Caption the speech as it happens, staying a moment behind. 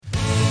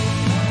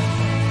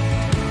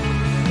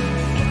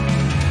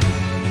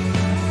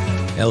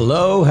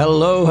Hello,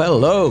 hello,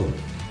 hello.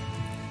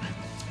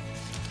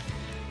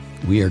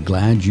 We are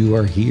glad you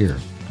are here.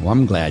 Well,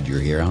 I'm glad you're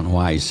here. I don't know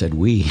why I said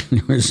we.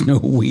 There's no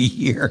we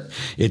here.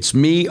 It's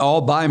me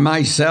all by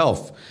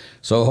myself.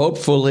 So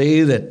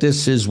hopefully that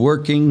this is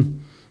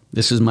working.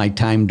 This is my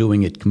time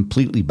doing it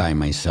completely by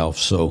myself.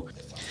 So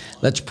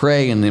let's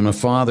pray in the name of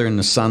the Father and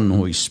the Son and the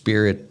Holy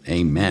Spirit.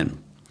 Amen.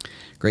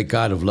 Great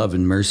God of love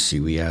and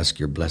mercy, we ask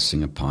your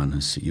blessing upon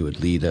us, that you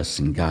would lead us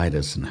and guide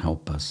us and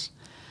help us.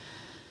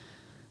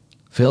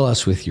 Fill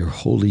us with your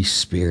Holy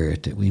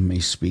Spirit, that we may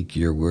speak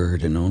your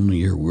word and only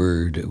your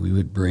word, that we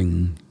would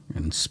bring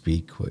and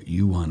speak what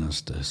you want us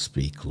to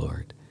speak,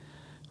 Lord.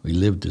 We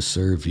live to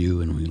serve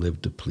you and we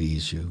live to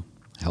please you.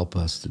 Help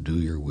us to do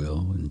your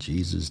will. In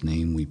Jesus'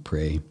 name we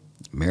pray.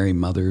 Mary,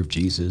 Mother of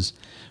Jesus,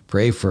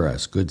 pray for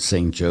us. Good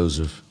Saint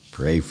Joseph,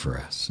 pray for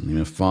us. In the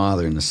name of the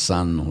Father and the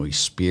Son and the Holy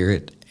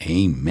Spirit,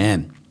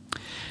 amen.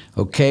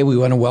 Okay, we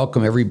want to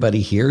welcome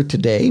everybody here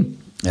today.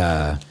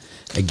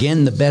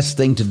 Again, the best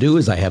thing to do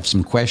is I have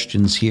some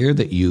questions here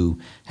that you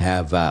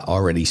have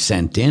already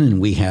sent in, and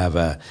we have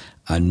a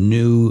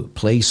new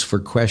place for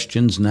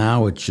questions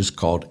now. It's just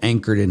called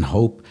Anchored in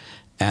Hope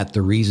at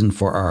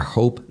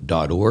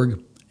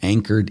thereasonforourhope.org.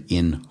 Anchored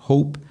in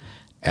Hope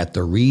at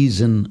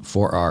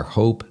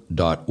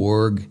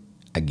thereasonforourhope.org.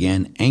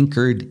 Again,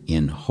 Anchored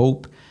in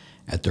Hope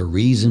at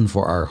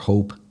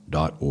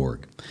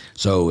thereasonforourhope.org.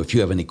 So if you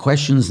have any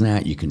questions on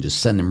that, you can just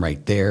send them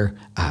right there.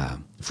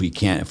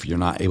 If you're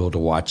not able to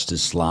watch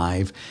this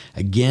live.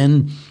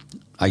 Again,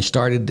 I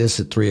started this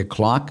at 3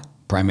 o'clock,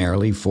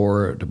 primarily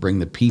to bring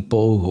the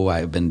people who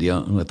I've been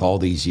dealing with all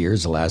these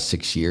years, the last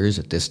 6 years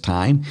at this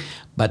time.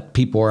 But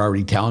people are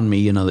already telling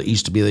me, that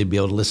used to be they'd be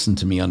able to listen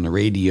to me on the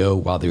radio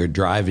while they were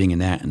driving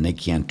and that, and they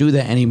can't do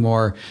that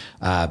anymore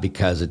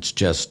because it's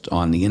just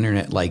on the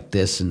internet like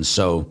this. And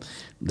so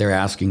they're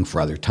asking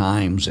for other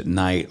times at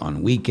night,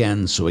 on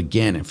weekends. So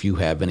again, if you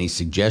have any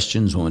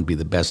suggestions, when would be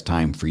the best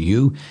time for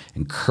you,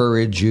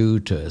 encourage you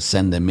to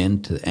send them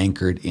in to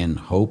Anchored in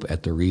Hope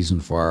at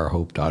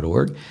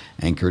thereasonforourhope.org,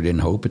 Anchored in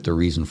Hope at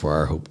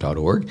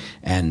thereasonforourhope.org,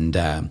 and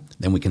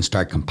then we can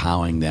start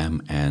compiling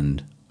them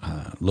and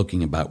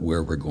looking about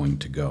where we're going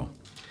to go.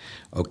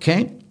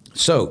 Okay?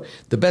 So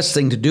the best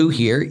thing to do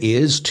here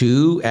is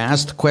to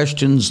ask the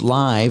questions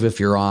live if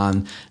you're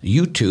on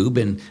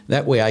YouTube, and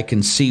that way I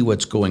can see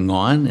what's going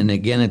on. And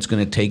again, it's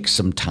going to take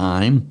some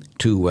time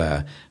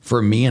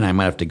for me, and I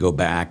might have to go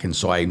back, and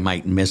so I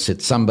might miss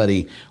it.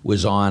 Somebody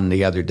was on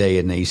the other day,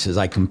 and he says,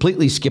 I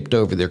completely skipped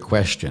over their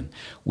question,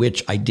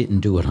 which I didn't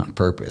do it on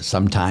purpose.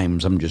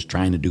 Sometimes I'm just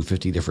trying to do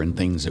 50 different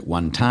things at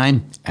one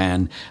time,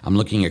 and I'm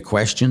looking at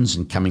questions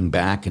and coming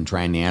back and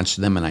trying to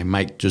answer them, and I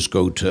might just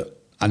go to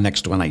a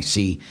next one I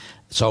see.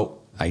 So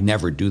I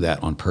never do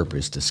that on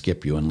purpose to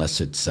skip you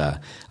unless it's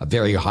a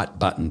very hot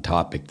button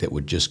topic that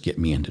would just get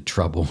me into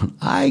trouble.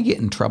 I get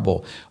in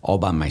trouble all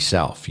by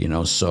myself,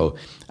 so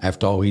I have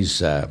to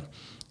always,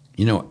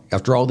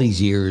 after all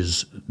these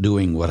years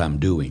doing what I'm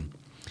doing,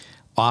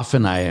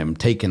 often I am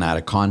taken out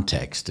of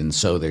context. And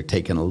so they're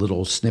taking a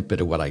little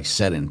snippet of what I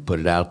said and put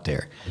it out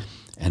there.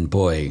 And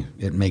boy,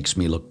 it makes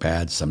me look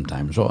bad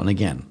sometimes. Well, and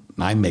again,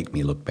 I make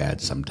me look bad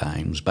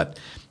sometimes, but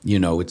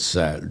it's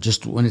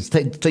just when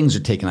things are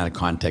taken out of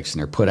context and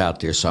they're put out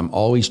there. So I'm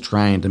always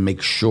trying to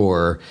make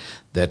sure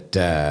that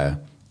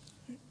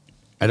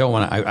I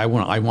want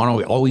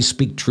to always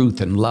speak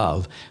truth and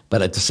love,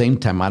 but at the same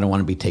time, I don't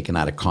want to be taken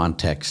out of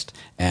context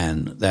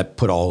and that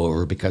put all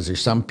over, because there's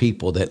some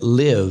people that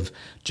live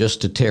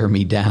just to tear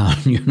me down,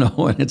 and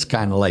it's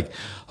kind of like,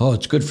 oh,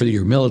 it's good for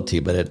your humility,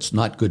 but it's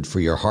not good for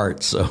your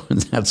heart. So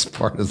that's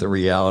part of the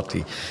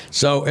reality.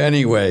 So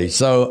anyway,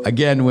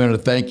 again, we want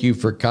to thank you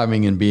for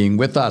coming and being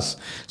with us.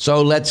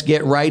 So let's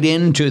get right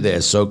into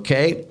this,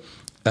 okay?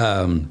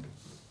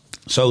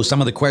 So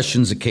some of the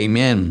questions that came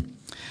in.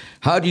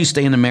 How do you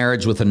stay in a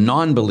marriage with a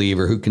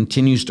non-believer who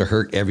continues to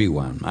hurt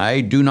everyone?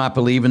 I do not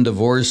believe in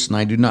divorce, and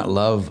I do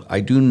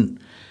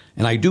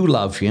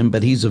love him,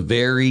 but he's a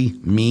very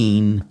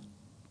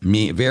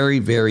very,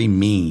 very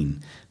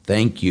mean.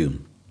 Thank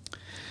you.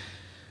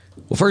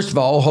 Well, first of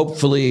all,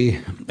 hopefully,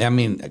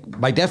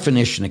 by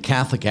definition, a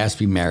Catholic has to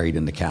be married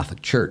in the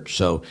Catholic Church.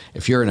 So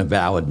if you're in a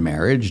valid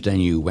marriage, then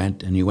you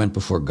went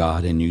before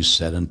God and you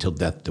said, until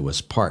death do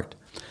us part.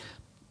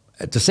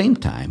 At the same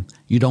time,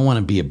 you don't want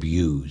to be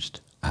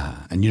abused.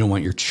 And you don't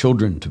want your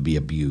children to be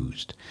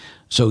abused.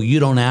 So you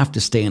don't have to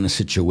stay in a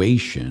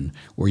situation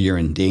where you're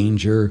in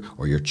danger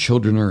or your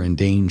children are in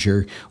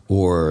danger,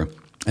 and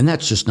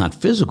that's just not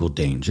physical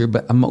danger,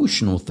 but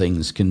emotional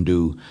things can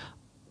do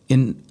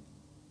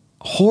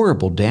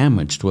horrible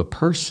damage to a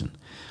person.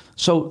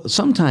 So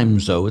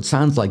sometimes, though, it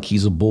sounds like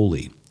he's a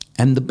bully.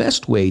 And the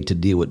best way to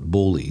deal with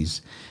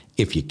bullies,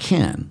 if you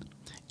can,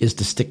 is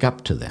to stick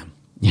up to them.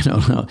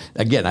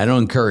 Again, I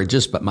don't encourage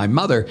this, but my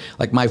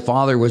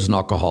father was an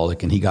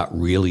alcoholic, and he got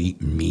really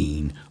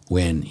mean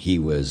when he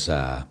was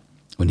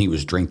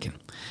drinking.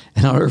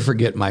 And I'll never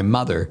forget my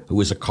mother, who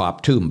was a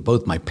cop too.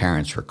 Both my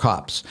parents were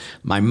cops.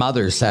 My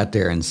mother sat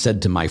there and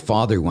said to my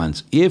father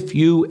once, if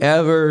you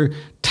ever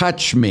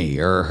touch me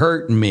or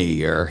hurt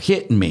me or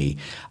hit me,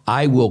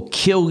 I will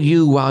kill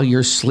you while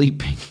you're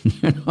sleeping.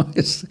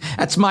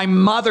 That's my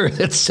mother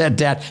that said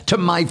that to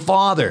my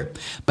father.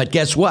 But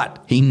guess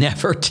what? He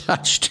never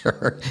touched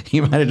her.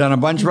 He might have done a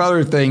bunch of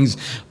other things,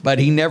 but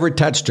he never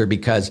touched her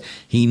because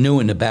he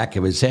knew in the back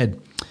of his head,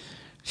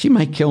 she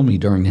might kill me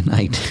during the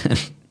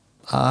night.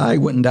 I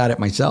wouldn't doubt it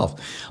myself.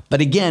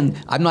 But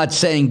again, I'm not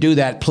saying do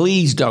that.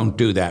 Please don't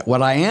do that.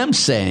 What I am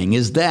saying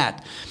is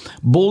that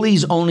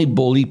bullies only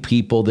bully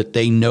people that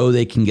they know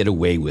they can get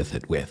away with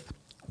it with.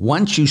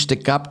 Once you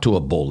stick up to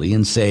a bully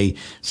and say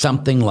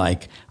something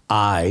like,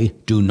 I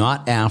do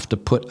not have to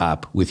put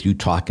up with you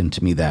talking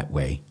to me that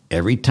way.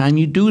 Every time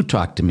you do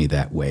talk to me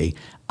that way,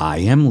 I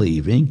am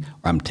leaving,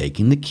 or I'm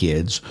taking the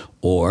kids,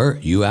 or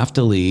you have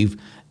to leave.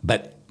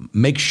 But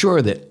make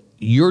sure that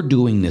you're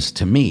doing this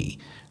to me.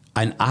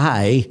 And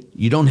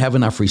you don't have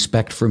enough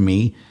respect for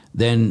me,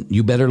 then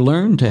you better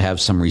learn to have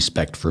some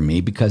respect for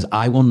me because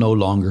I will no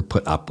longer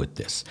put up with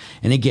this.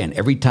 And again,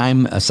 every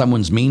time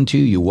someone's mean to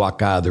you, you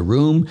walk out of the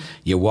room,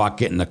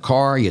 get in the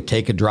car, you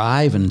take a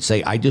drive and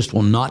say, I just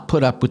will not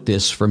put up with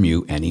this from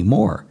you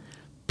anymore,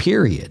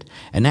 period.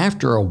 And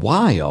after a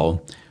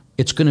while,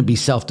 it's going to be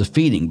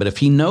self-defeating. But if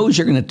he knows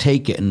you're going to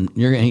take it and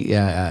you're going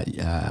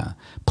to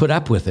put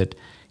up with it,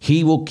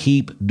 he will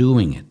keep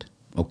doing it.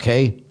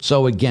 Okay.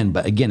 So again,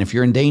 if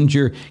you're in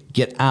danger,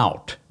 get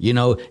out.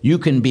 You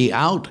can be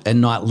out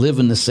and not live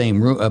in the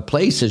same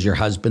place as your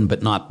husband,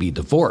 but not be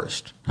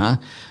divorced.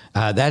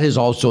 That is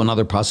also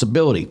another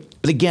possibility.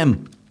 But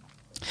again,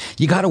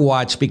 you got to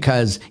watch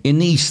because in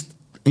these,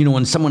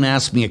 when someone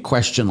asks me a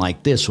question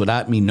like this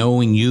without me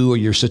knowing you or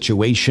your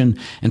situation,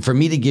 and for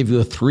me to give you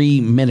a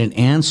 3-minute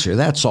answer,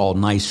 that's all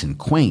nice and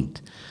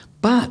quaint.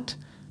 But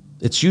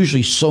it's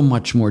usually so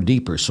much more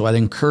deeper. So I'd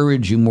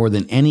encourage you more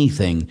than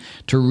anything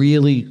to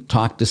really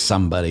talk to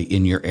somebody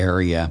in your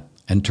area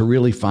and to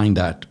really find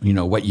out,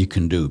 what you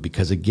can do.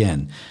 Because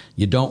again,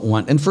 you don't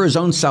want, and for his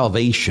own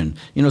salvation,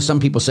 some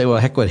people say, well,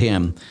 heck with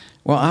him.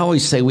 Well, I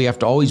always say we have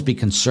to always be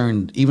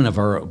concerned, even of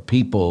our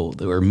people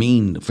that are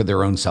mean for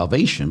their own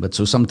salvation. But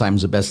so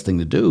sometimes the best thing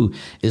to do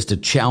is to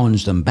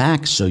challenge them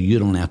back so you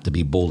don't have to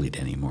be bullied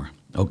anymore.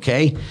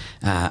 Okay?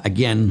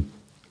 Again,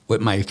 with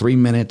my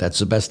 3-minute, that's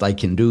the best I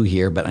can do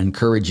here, but I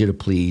encourage you to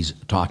please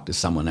talk to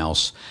someone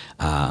else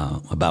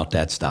about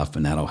that stuff,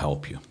 and that'll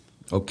help you.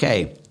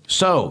 Okay,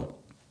 so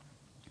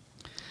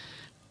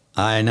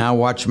I now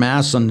watch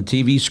Mass on the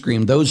TV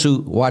screen. Those who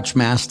watch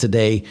Mass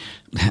today,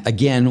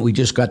 again, we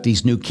just got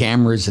these new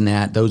cameras and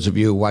that. Those of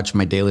you who watch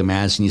my daily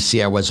Mass, and you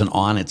see I wasn't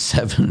on at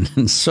 7,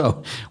 and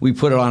so we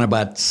put it on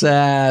about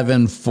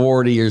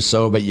 7:40 or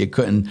so, but you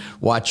couldn't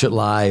watch it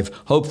live.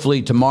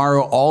 Hopefully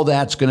tomorrow, all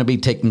that's going to be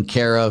taken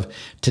care of.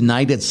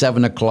 Tonight at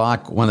 7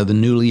 o'clock, one of the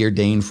newly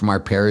ordained from our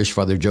parish,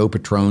 Father Joe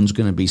Patron, is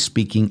going to be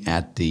speaking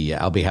at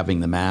I'll be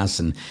having the Mass,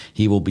 and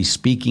he will be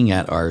speaking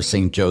at our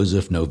St.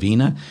 Joseph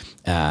Novena.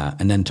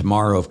 And then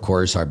tomorrow, of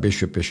course, our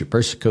Bishop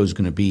Persico, is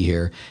going to be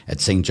here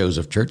at St.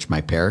 Joseph Church, my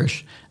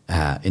parish,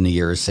 in the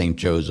year of St.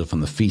 Joseph,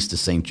 on the Feast of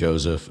St.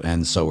 Joseph.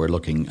 And so we're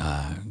looking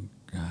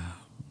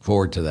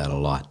forward to that a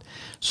lot.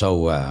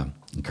 So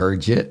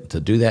encourage you to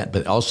do that,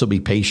 but also be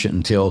patient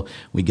until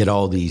we get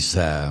all these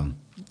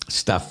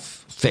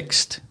stuff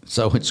fixed.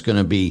 So it's going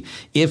to be,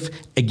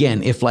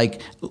 if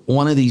like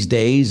one of these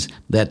days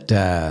that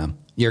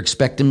you're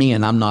expecting me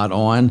and I'm not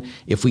on,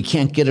 if we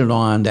can't get it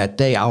on that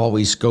day, I'll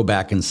always go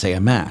back and say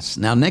a Mass.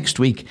 Now, next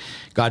week,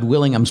 God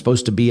willing, I'm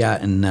supposed to be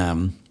out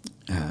in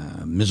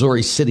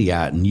Missouri City,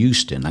 out in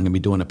Houston. I'm going to be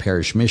doing a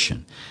parish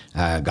mission.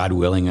 God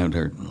willing,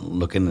 they're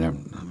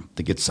looking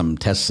to get some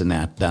tests and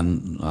that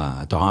done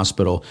at the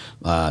hospital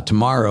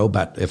tomorrow.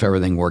 But if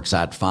everything works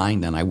out fine,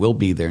 then I will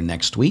be there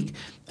next week.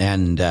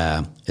 And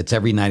it's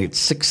every night at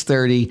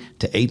 6:30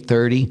 to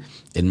 8:30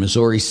 in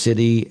Missouri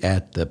City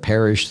at the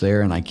parish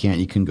there. And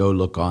you can go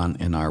look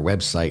in our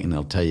website and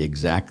they'll tell you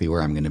exactly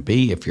where I'm going to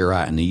be. If you're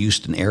out in the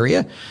Houston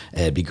area,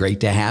 it'd be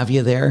great to have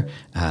you there.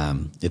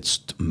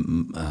 It's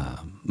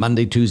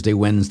Monday, Tuesday,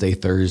 Wednesday,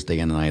 Thursday,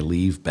 and then I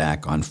leave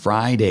back on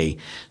Friday.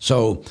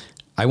 So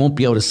I won't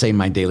be able to say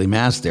my daily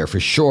Mass there for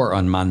sure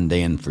on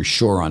Monday and for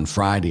sure on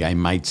Friday. I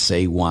might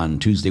say one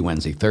Tuesday,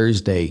 Wednesday,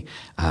 Thursday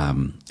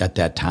at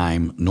that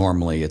time.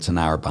 Normally it's an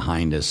hour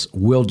behind us.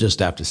 We'll just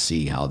have to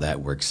see how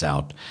that works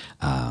out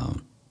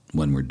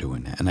when we're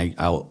doing that. And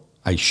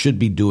I should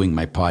be doing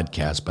my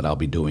podcast, but I'll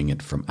be doing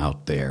it from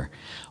out there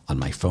on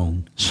my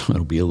phone. So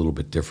it'll be a little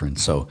bit different.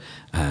 So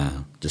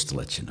just to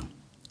let you know.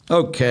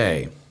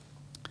 Okay.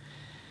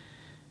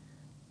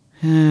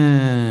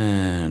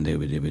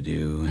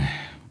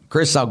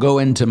 Chris, I'll go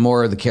into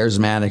more of the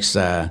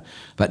charismatics,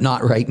 but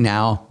not right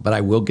now. But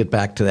I will get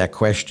back to that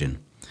question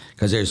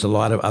because there's a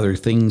lot of other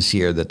things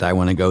here that I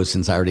want to go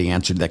since I already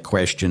answered that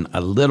question a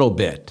little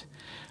bit.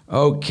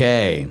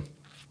 Okay.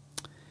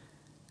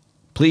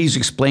 Please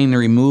explain the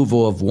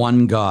removal of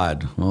one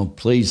God. Well,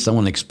 please,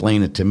 someone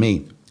explain it to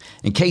me.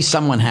 In case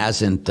someone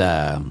hasn't,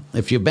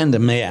 if you've been to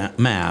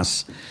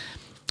Mass,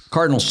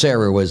 Cardinal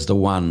Sarah was the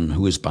one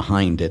who was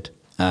behind it.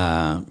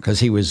 because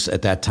he was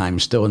at that time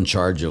still in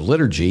charge of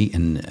liturgy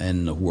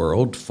in the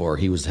world, for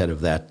he was head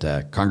of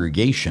that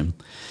congregation.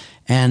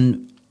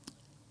 And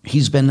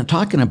he's been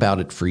talking about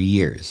it for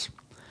years.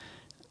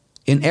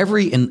 In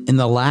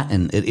the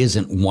Latin, it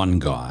isn't one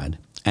God.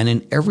 And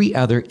in every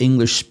other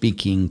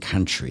English-speaking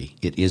country,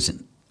 it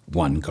isn't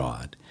one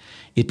God.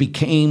 It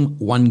became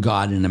one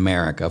God in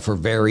America for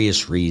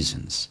various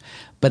reasons.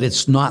 But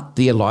it's not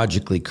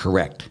theologically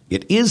correct.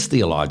 It is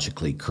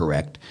theologically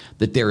correct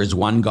that there is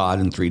one God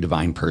in three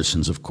divine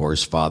persons, of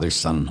course, Father,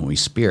 Son, and Holy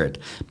Spirit.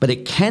 But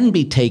it can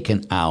be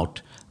taken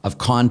out of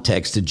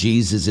context that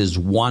Jesus is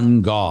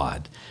one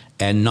God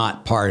and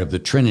not part of the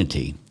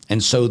Trinity.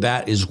 And so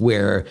that is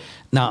where,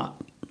 now,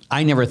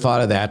 I never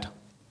thought of that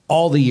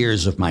all the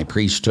years of my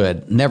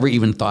priesthood, never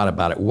even thought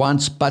about it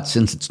once, but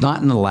since it's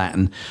not in the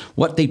Latin,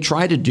 what they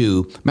try to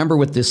do, remember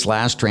with this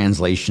last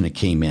translation that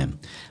came in,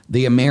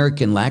 the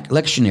American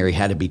lectionary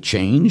had to be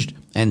changed,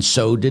 and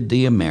so did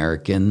the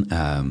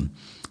American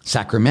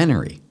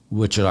sacramentary,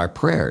 which are our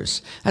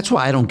prayers. That's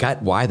why I don't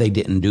get why they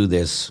didn't do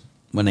this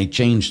when they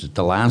changed it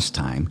the last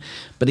time.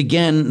 But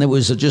again, there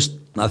was just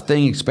a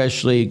thing,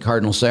 especially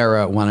Cardinal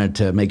Sarah wanted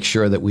to make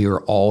sure that we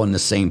were all on the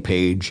same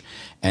page.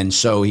 And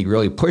so he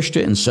really pushed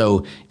it. And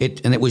so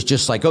it was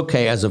just like,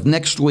 okay, as of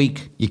next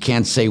week, you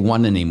can't say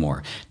one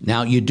anymore.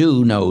 Now, you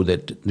do know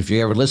that if you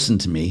ever listen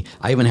to me,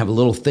 I even have a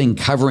little thing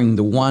covering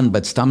the one,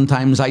 but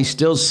sometimes I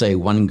still say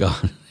one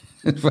God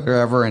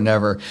forever and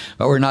ever,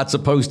 but we're not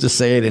supposed to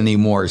say it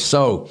anymore.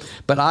 So,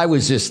 but I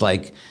was just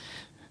like,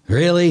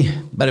 really?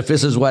 But if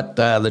this is what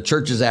the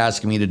church is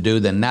asking me to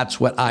do, then that's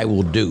what I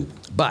will do.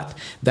 But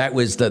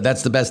that's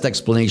the best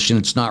explanation.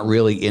 It's not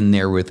really in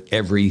there with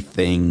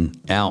everything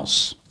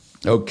else.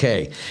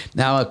 Okay.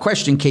 Now, a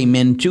question came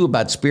in, too,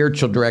 about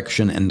spiritual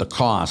direction and the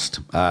cost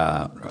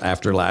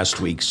after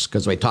last week's,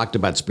 because I talked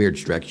about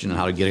spiritual direction and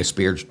how to get a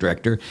spiritual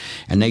director.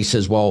 And they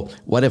says, well,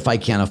 what if I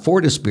can't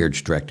afford a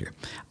spiritual director?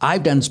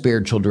 I've done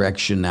spiritual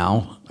direction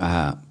now.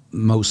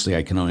 Mostly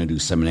I can only do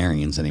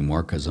seminarians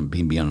anymore because I'm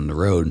being on the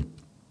road.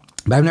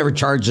 But I've never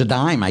charged a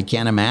dime. I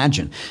can't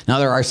imagine. Now,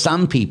 there are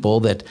some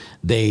people that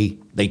they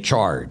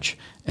charge.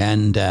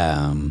 And,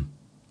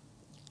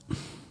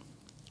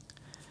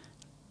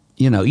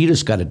 you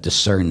just got to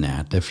discern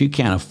that. If you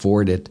can't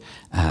afford it,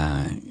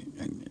 I'm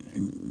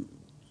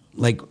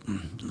not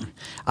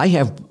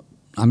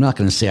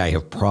going to say I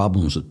have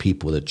problems with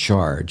people that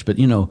charge, but,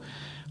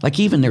 like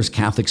even there's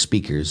Catholic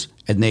speakers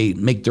and they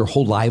make their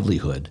whole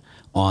livelihood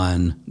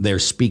on their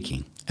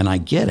speaking. And I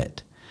get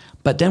it.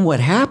 But then what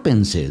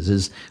happens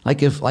is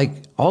if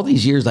all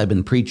these years I've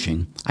been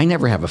preaching, I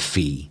never have a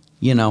fee.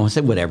 I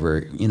said whatever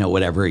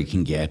you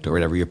can get or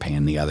whatever you're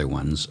paying the other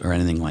ones or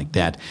anything like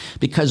that.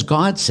 Because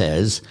God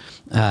says,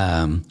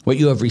 what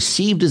you have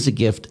received as a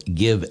gift,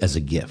 give as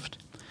a gift.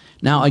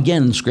 Now,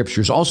 again,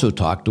 scriptures also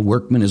talk, the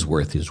workman is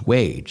worth his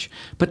wage.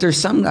 But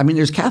there's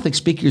Catholic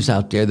speakers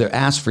out there that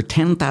ask for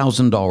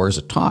 $10,000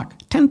 a talk.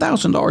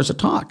 $10,000 a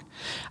talk.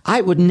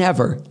 I would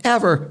never,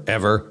 ever,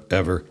 ever,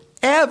 ever,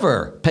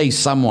 ever pay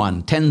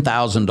someone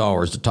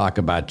 $10,000 to talk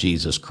about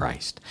Jesus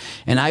Christ.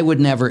 And I would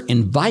never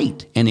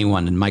invite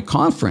anyone in my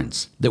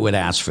conference that would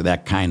ask for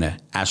that kind of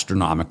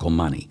astronomical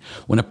money.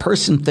 When a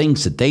person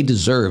thinks that they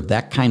deserve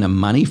that kind of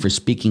money for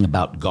speaking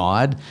about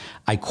God,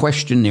 I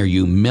question their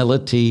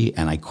humility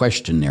and I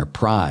question their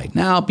pride.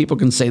 Now, people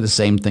can say the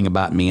same thing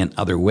about me in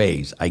other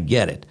ways. I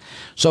get it.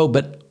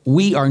 But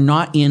we are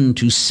not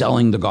into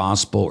selling the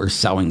gospel or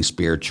selling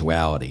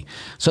spirituality.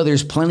 So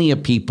there's plenty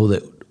of people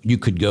that you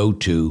could go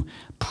to,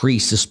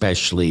 priests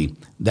especially,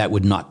 that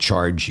would not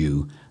charge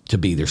you to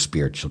be their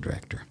spiritual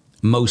director.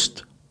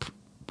 Most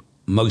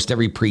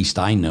every priest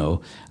I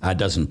know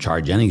doesn't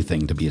charge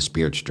anything to be a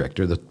spiritual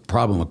director. The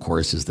problem, of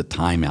course, is the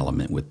time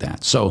element with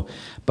that. So,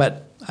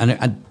 but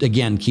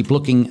again, keep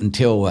looking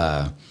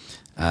until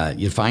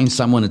you find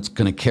someone that's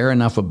going to care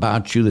enough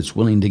about you, that's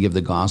willing to give the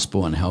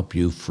gospel and help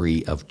you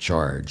free of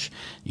charge,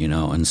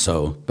 and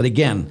so, but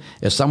again,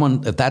 if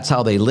that's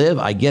how they live,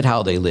 I get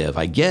how they live.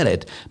 I get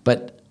it,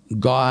 but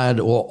God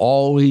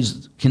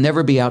can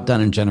never be outdone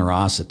in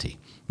generosity.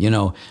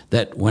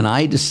 That when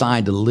I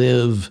decide to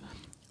live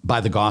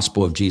by the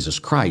gospel of Jesus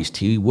Christ,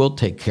 he will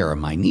take care of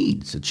my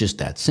needs. It's just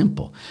that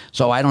simple.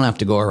 So I don't have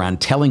to go around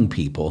telling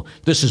people,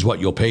 this is what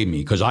you'll pay me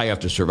because I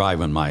have to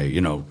survive on my,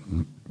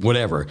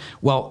 whatever.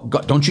 Well,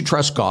 don't you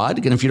trust God?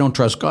 And if you don't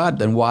trust God,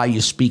 then why are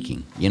you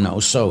speaking?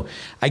 So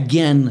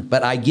again,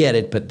 but I get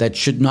it, but that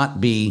should not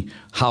be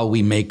how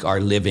we make our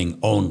living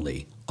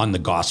only on the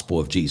gospel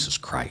of Jesus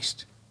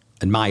Christ.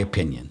 In my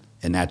opinion,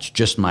 and that's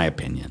just my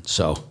opinion.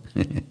 So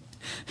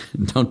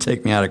don't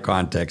take me out of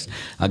context.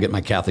 I'll get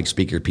my Catholic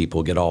speaker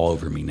people get all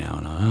over me now.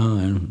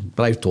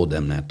 But I've told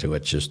them that too.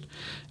 It's just,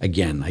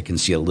 again, I can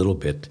see a little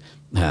bit,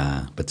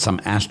 but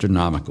some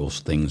astronomical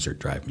things are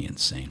driving me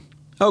insane.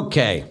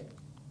 Okay,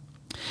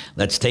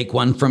 let's take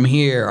one from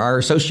here. Our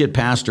associate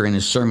pastor in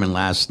his sermon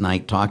last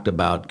night talked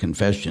about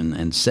confession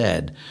and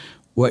said,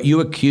 what you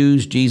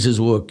accuse, Jesus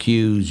will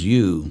accuse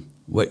you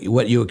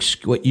What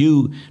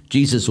you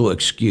Jesus will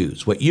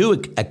excuse. What you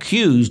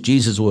accuse,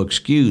 Jesus will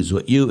excuse.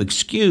 What you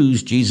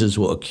excuse, Jesus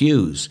will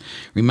accuse.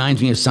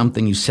 Reminds me of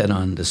something you said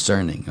on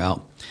discerning.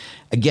 Well,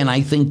 again,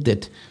 I think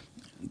that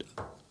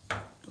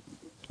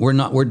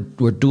we're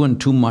doing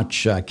too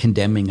much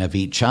condemning of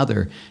each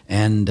other.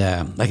 And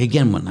like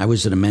again, when I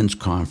was at a men's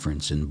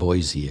conference in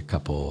Boise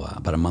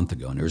about a month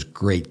ago, and there was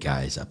great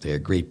guys up there,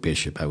 great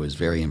bishop. I was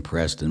very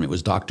impressed, and it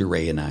was Dr.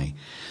 Ray and I.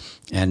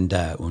 And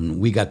when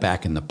we got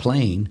back in the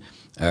plane,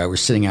 we're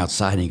sitting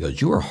outside, and he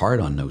goes, "You were hard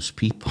on those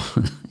people."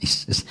 He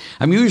says,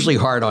 "I'm usually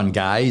hard on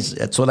guys.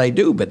 That's what I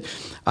do." But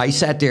I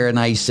sat there and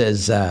I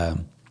says,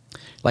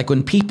 like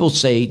when people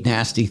say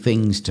nasty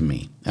things to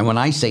me, and when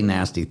I say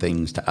nasty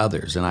things to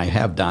others, and I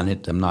have done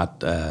it, I'm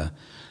not,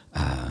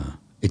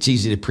 it's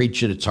easy to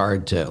preach it. It's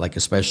hard to, like,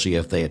 especially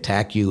if they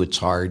attack you, it's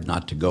hard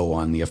not to go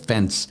on the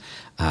offense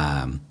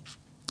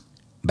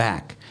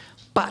back.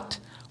 But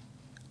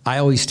I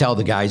always tell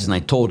the guys, and I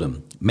told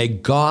them, may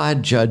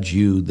God judge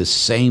you the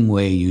same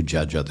way you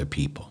judge other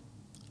people,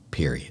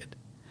 period.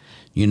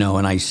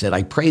 And I said,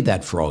 I pray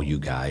that for all you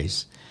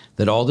guys,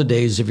 that all the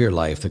days of your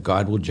life, that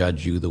God will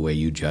judge you the way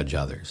you judge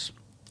others.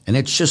 And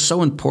it's just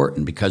so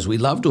important because we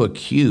love to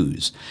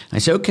accuse. And I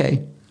say,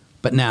 okay,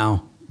 but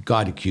now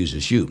God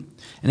accuses you.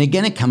 And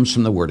again, it comes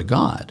from the Word of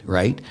God,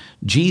 right?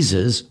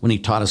 Jesus, when he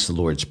taught us the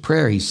Lord's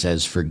Prayer, he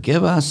says,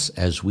 forgive us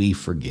as we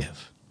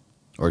forgive.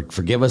 Or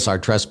forgive us our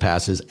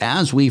trespasses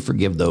as we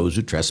forgive those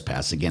who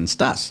trespass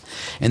against us.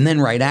 And then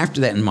right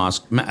after that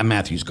in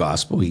Matthew's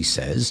Gospel, he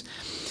says,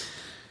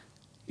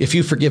 if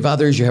you forgive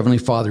others, your heavenly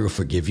Father will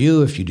forgive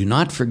you. If you do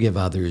not forgive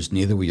others,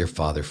 neither will your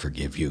Father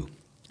forgive you.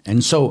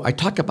 And so I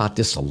talk about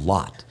this a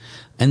lot.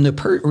 And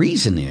the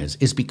reason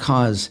is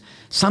because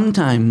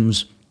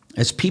sometimes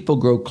as people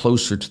grow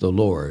closer to the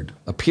Lord,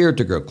 appear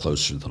to grow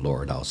closer to the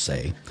Lord, I'll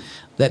say,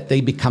 that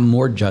they become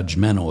more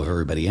judgmental of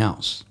everybody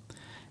else.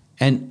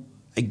 And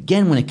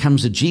again, when it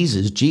comes to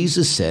Jesus,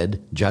 Jesus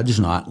said, judge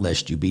not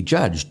lest you be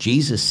judged.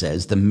 Jesus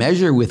says the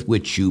measure with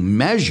which you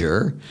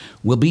measure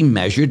will be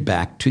measured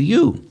back to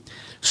you.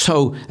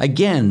 So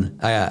again,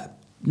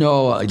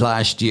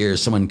 last year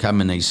someone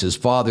come and he says,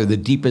 Father, the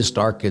deepest,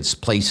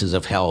 darkest places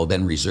of hell have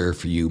been reserved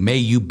for you. May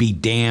you be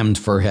damned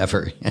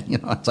forever. And,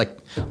 it's like,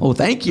 oh,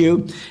 thank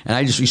you. And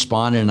I just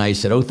responded and I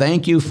said, oh,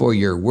 thank you for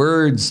your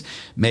words.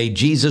 May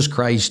Jesus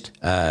Christ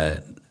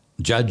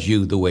judge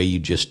you the way you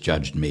just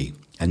judged me.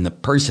 And the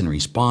person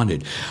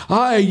responded,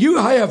 I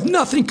have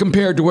nothing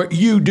compared to what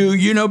you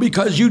do,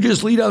 because you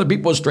just lead other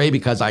people astray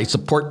because I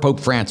support Pope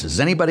Francis. Does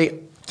anybody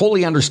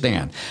fully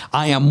understand?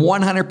 I am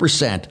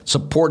 100%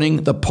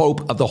 supporting the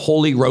Pope of the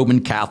Holy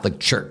Roman Catholic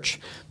Church.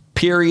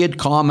 Period,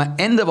 comma,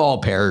 end of all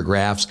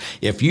paragraphs.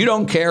 If you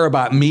don't care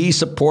about me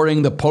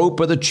supporting the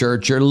Pope of the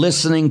Church, you're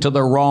listening to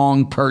the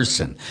wrong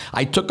person.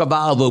 I took a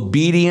vow of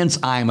obedience.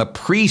 I am a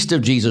priest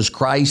of Jesus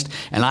Christ,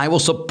 and I will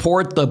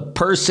support the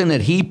person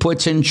that he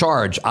puts in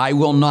charge. I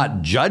will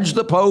not judge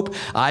the Pope.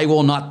 I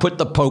will not put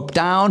the Pope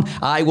down.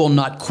 I will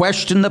not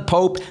question the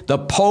Pope. The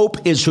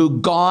Pope is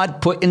who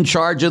God put in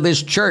charge of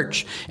this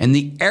church. And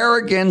the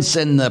arrogance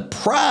and the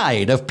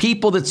pride of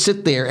people that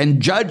sit there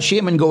and judge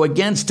him and go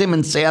against him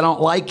and say, I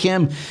don't like him,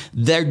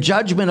 their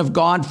judgment of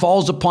God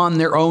falls upon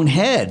their own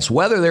heads,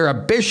 whether they're a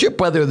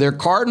bishop, whether they're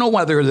cardinal,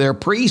 whether they're a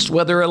priest,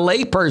 whether a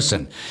lay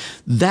person.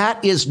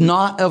 That is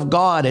not of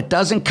God. It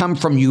doesn't come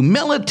from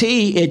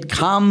humility. It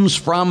comes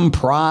from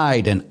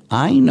pride. And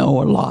I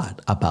know a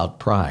lot about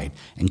pride,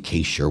 in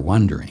case you're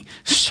wondering.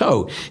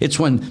 So it's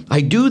when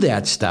I do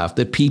that stuff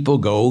that people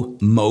go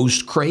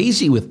most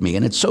crazy with me.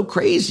 And it's so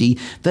crazy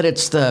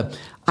that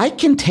I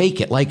can take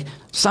it. Like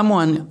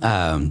someone,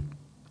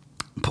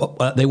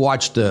 they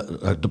watched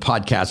the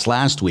podcast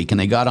last week and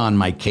they got on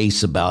my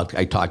case about,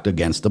 I talked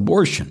against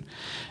abortion.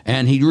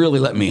 And he really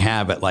let me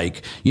have it.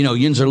 Like,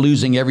 yins are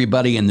losing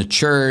everybody in the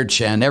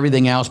church and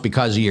everything else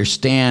because of your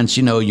stance,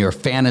 your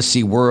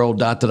fantasy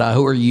world,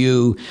 who are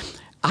you?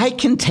 I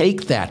can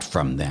take that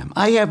from them.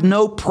 I have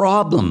no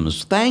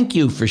problems. Thank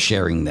you for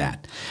sharing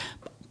that.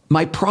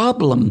 My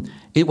problem,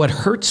 what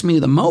hurts me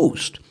the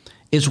most,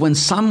 is when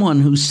someone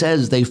who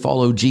says they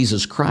follow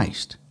Jesus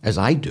Christ, as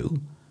I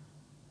do,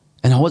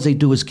 and all they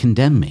do is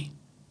condemn me.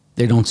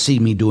 They don't see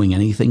me doing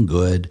anything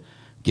good,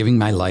 giving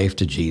my life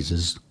to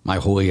Jesus, my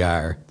holy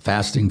hour,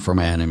 fasting for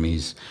my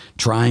enemies,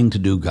 trying to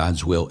do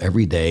God's will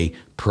every day,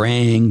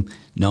 praying.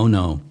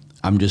 No,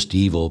 I'm just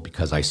evil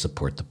because I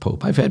support the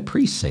Pope. I've had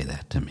priests say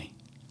that to me.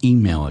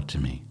 Email it to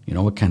me.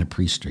 What kind of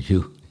priest are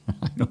you?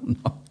 I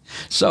don't know.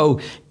 So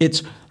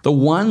it's the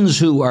ones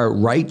who are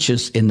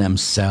righteous in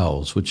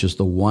themselves, which is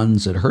the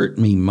ones that hurt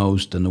me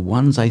most and the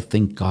ones I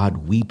think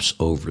God weeps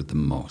over the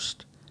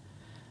most.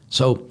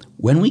 So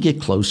when we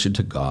get closer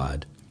to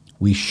God,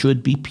 we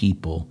should be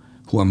people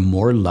who are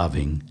more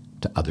loving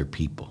to other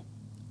people,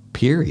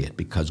 period,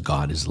 because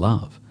God is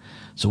love.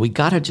 So we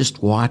got to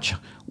just watch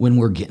when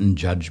we're getting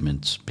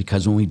judgments,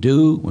 because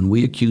when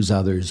we accuse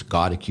others,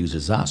 God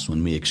accuses us.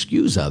 When we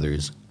excuse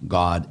others,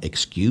 God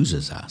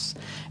excuses us,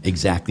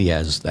 exactly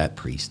as that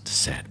priest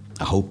said.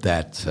 I hope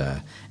that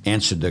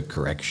answered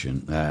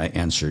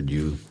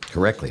you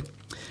correctly.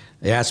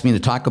 They asked me to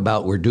talk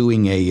about, we're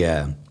doing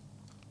a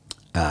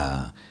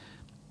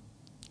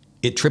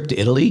trip to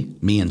Italy,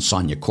 me and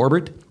Sonia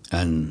Corbett,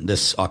 and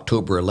this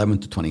October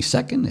 11th to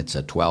 22nd. It's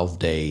a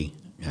 12-day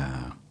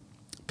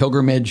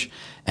pilgrimage.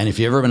 And if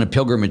you've ever been a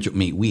pilgrimage with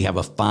me, we have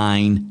a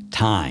fine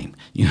time,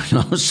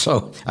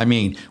 So, I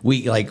mean,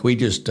 we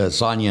just,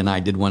 Sonia and I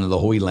did one of the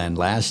Holy Land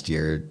last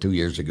year, 2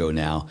 years ago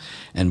now.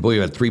 And boy, we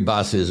had 3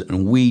 buses,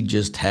 and we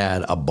just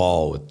had a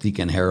ball with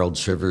Deacon Harold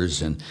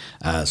Shivers and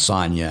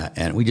Sonia.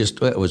 And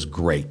it was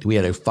great. We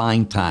had a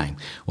fine time.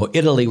 Well,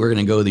 Italy, we're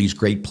going to go to these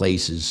great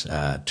places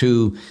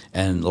too.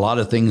 And a lot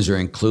of things are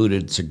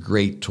included. It's a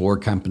great tour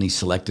company,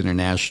 Select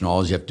International.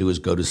 All you have to do is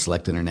go to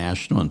Select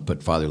International and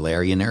put Father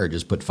Larry in there, or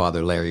just put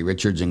Father Larry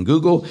Richards in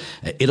Google,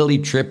 Italy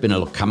trip, and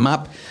it'll come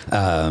up.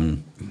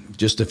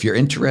 Just if you're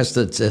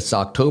interested, it's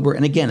October.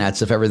 And again,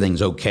 that's if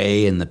everything's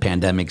okay and the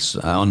pandemic's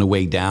on the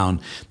way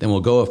down, then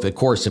we'll go. If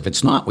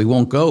it's not, we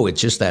won't go.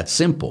 It's just that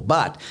simple.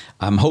 But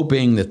I'm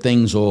hoping that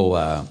things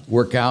will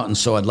work out. And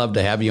so I'd love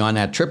to have you on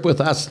that trip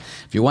with us.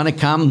 If you want to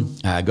come,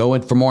 go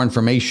in for more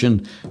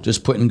information.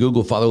 Just put in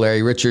Google Father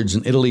Larry Richards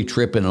and Italy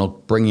trip, and it'll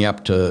bring you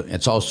up to,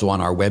 it's also on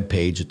our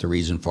webpage at The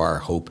Reason for Our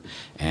Hope.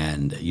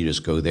 And you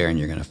just go there and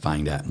you're going to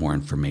find out more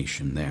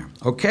information there.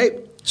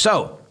 Okay,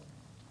 so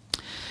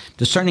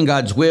discerning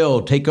God's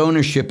will, take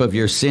ownership of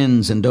your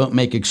sins and don't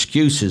make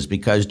excuses,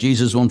 because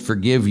Jesus won't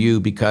forgive you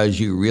because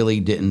you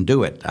really didn't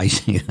do it. I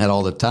say that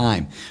all the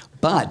time.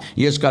 But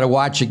you just got to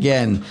watch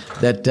again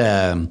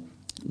that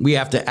we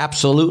have to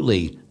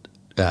absolutely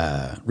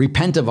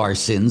repent of our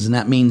sins, and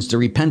that means to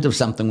repent of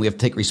something, we have to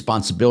take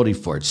responsibility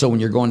for it. So when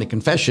you're going to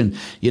confession,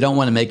 you don't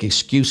want to make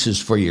excuses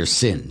for your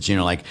sins.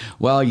 Like,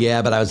 well,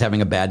 yeah, but I was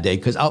having a bad day,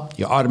 because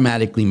you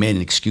automatically made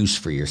an excuse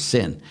for your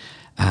sin.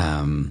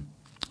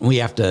 We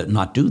have to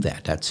not do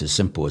that. That's as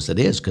simple as it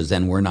is, because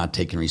then we're not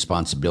taking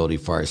responsibility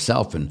for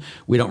ourselves, and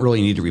we don't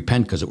really need to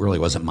repent because it really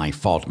wasn't my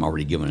fault. I'm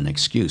already given an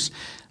excuse.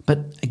 But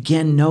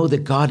again, know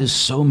that God is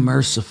so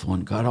merciful,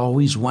 and God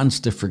always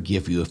wants to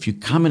forgive you. If you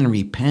come and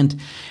repent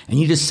and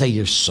you just say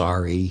you're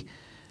sorry,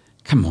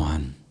 come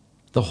on.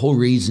 The whole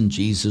reason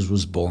Jesus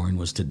was born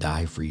was to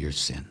die for your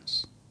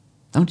sins.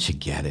 Don't you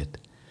get it?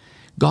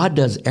 God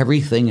does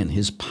everything in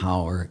his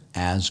power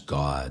as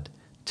God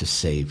to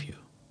save you.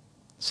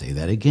 Say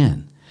that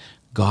again.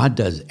 God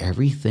does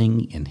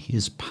everything in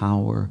his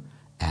power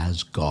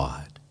as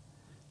God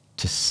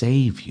to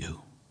save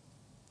you.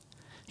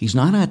 He's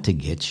not out to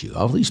get you.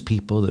 All these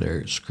people that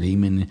are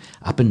screaming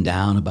up and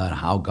down about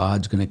how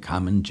God's going to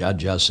come and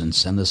judge us and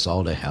send us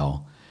all to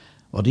hell.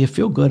 Well, do you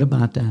feel good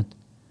about that?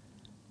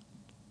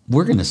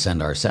 We're going to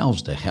send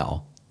ourselves to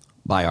hell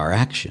by our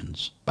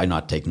actions, by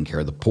not taking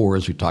care of the poor,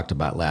 as we talked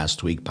about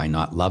last week, by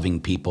not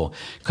loving people.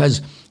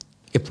 Because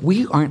if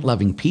we aren't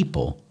loving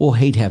people, we'll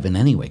hate heaven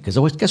anyway. Because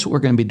guess what we're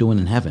going to be doing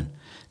in heaven?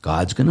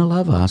 God's going to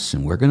love us,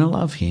 and we're going to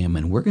love him,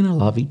 and we're going to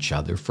love each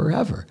other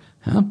forever.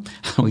 Huh?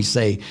 We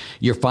say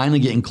you're finally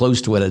getting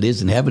close to what it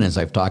is in heaven, as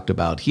I've talked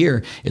about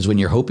here, is when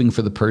you're hoping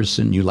for the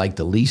person you like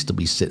the least to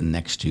be sitting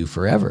next to you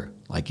forever.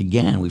 Like,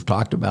 again, we've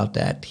talked about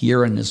that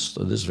here in this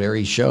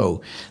very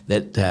show,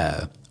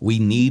 that we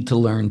need to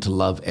learn to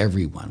love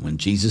everyone. When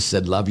Jesus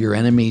said, love your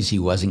enemies, he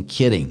wasn't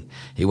kidding.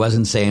 He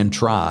wasn't saying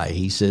try.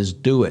 He says,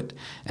 do it.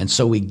 And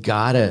so we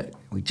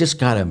just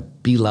got to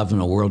be love in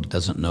a world that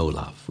doesn't know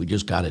love. We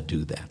just got to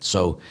do that.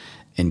 So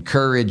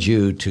encourage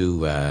you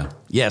to,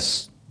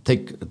 yes,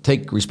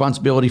 take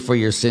responsibility for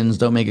your sins.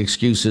 Don't make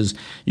excuses.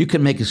 You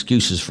can make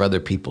excuses for other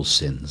people's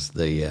sins.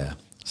 The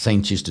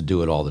saints used to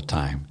do it all the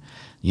time.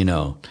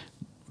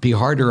 Be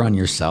harder on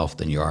yourself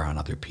than you are on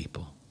other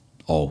people.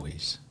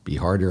 Always. Be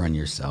harder on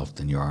yourself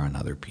than you are on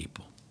other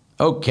people.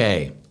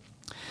 Okay.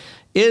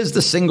 Is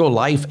the single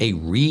life a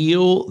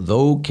real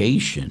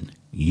vocation?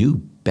 You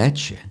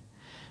betcha.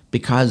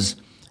 Because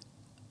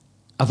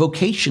a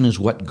vocation is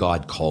what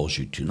God calls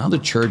you to. Now, the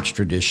church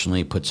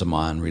traditionally puts them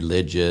on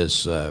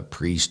religious,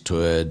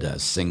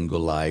 priesthood, single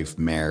life,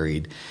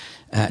 married,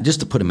 just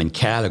to put them in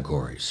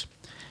categories.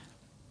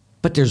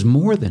 But there's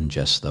more than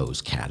just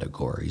those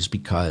categories,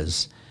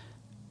 because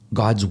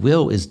God's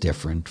will is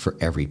different for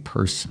every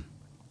person.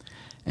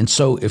 And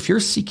so if you're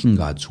seeking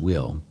God's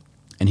will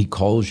and he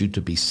calls you to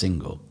be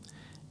single,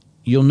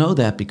 you'll know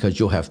that because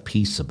you'll have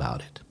peace about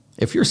it.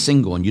 If you're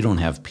single and you don't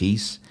have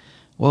peace,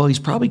 well, he's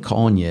probably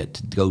calling you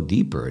to go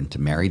deeper into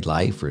married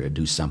life or to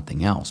do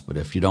something else. But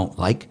if you don't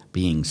like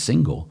being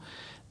single,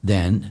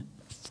 then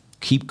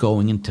keep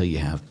going until you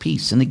have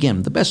peace. And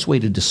again, the best way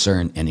to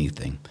discern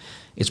anything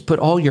is put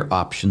all your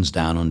options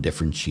down on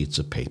different sheets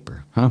of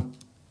paper,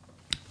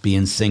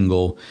 Being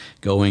single,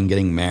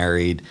 getting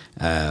married,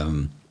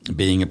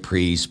 being a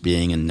priest,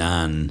 being a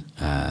nun,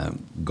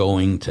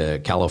 going to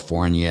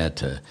California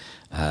to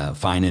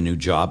find a new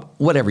job,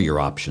 whatever your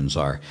options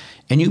are.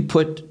 And you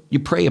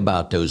pray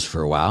about those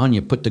for a while, and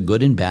you put the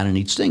good and bad in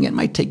each thing. It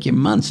might take you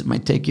months, it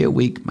might take you a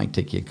week, it might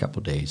take you a couple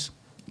of days.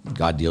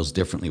 God deals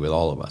differently with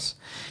all of us.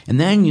 And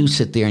then you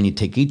sit there and you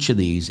take each of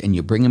these and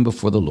you bring them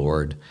before the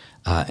Lord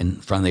in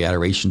front of the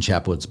Adoration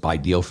Chapel. It's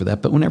ideal for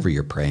that. But whenever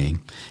you're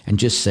praying, and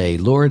just say,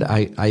 Lord,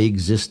 I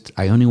exist.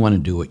 I only want to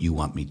do what you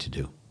want me to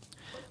do.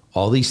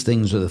 All these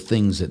things are the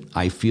things that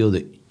I feel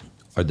that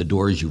are the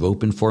doors you've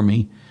opened for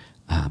me,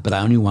 but I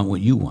only want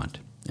what you want.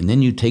 And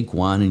then you take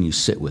one and you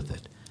sit with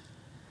it.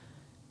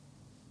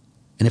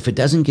 And if it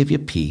doesn't give you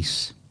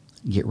peace,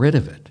 get rid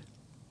of it.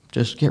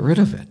 Just get rid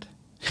of it.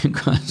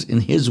 Because in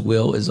his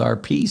will is our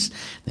peace.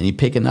 Then you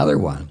pick another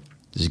one.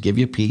 Does it give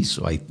you peace?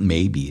 So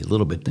maybe a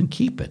little bit, then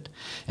keep it.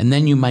 And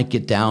then you might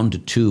get down to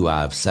 2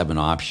 out of 7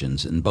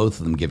 options, and both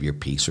of them give you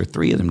peace, or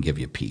 3 of them give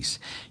you peace.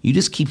 You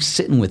just keep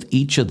sitting with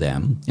each of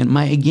them. It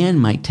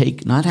might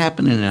take, not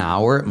happen in an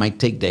hour. It might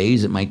take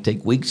days. It might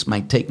take weeks. It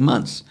might take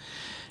months.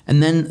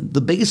 And then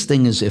the biggest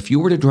thing is, if you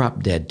were to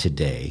drop dead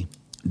today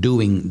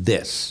doing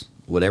this,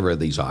 whatever are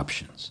these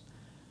options,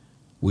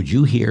 would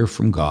you hear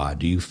from God?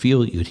 Do you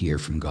feel you'd hear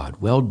from God?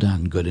 Well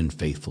done, good and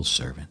faithful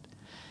servant.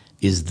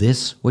 Is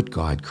this what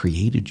God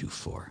created you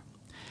for?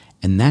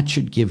 And that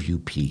should give you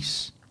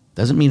peace.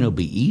 Doesn't mean it'll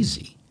be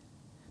easy.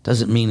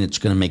 Doesn't mean it's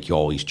going to make you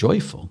always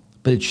joyful.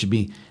 But it should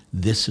be,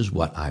 this is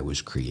what I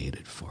was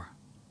created for.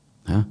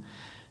 Huh?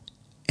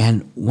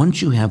 And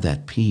once you have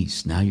that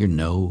peace, now you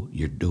know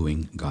you're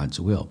doing God's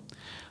will.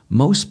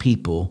 Most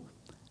people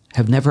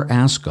have never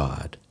asked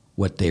God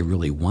what they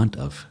really want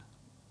of,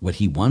 what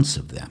he wants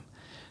of them.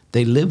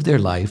 They live their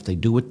life, they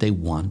do what they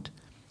want,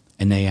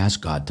 and they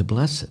ask God to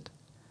bless it.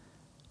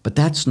 But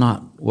that's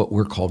not what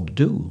we're called to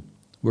do.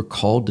 We're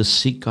called to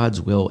seek God's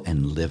will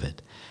and live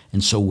it.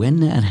 And so when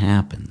that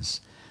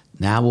happens,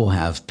 now we'll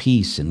have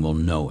peace and we'll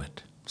know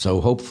it. So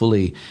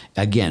hopefully,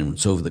 again,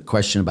 so the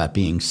question about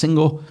being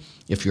single,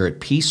 if you're at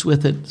peace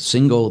with it,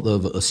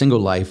 a single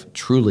life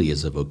truly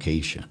is a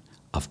vocation.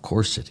 Of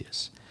course it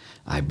is.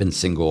 I've been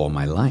single all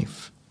my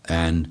life.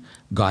 And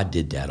God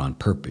did that on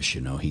purpose,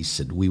 you know. He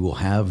said, we will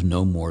have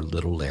no more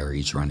little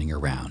Larrys running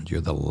around. You're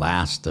the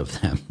last of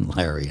them,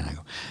 Larry. And I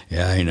go,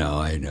 yeah,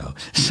 I know.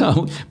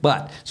 So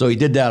he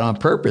did that on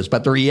purpose.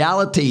 But the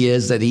reality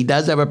is that he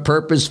does have a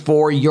purpose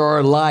for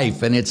your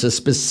life, and it's a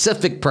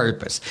specific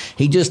purpose.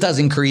 He just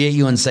doesn't create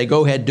you and say,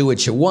 go ahead, do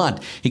what you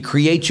want. He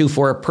creates you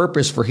for a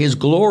purpose for his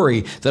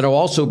glory that will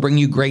also bring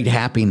you great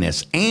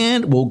happiness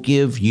and will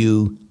give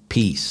you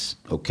peace.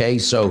 Okay,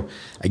 so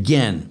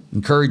again,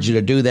 encourage you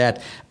to do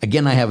that.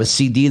 Again, I have a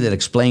CD that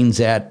explains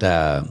that.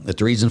 That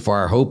the reason for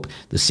our hope.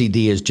 The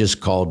CD is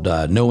just called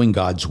Knowing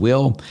God's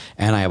Will,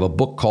 and I have a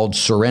book called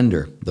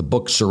Surrender. The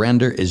book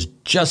Surrender is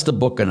just a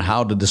book on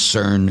how to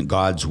discern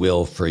God's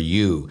will for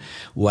you,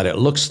 what it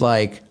looks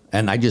like.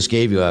 And I just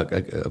gave you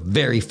a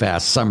very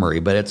fast summary,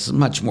 but it's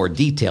much more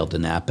detailed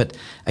than that. But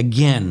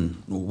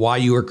again, why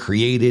you were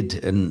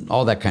created and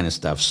all that kind of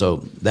stuff.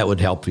 So that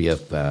would help you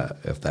if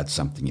that's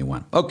something you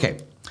want. Okay.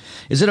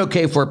 Is it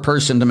okay for a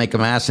person to make a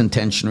mass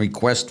intention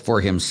request for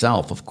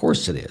himself? Of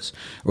course it is.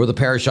 Or the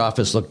parish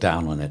office look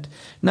down on it?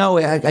 No,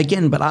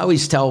 again, but I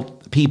always tell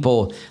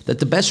people that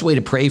the best way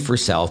to pray for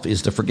self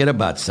is to forget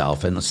about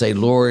self and say,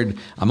 Lord,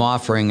 I'm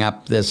offering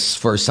up this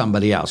for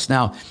somebody else.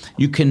 Now,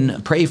 you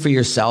can pray for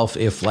yourself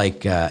if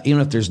even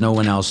if there's no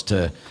one else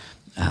to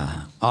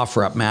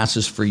offer up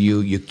masses for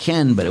you, you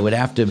can, but it would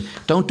have to,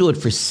 don't do it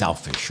for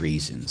selfish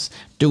reasons.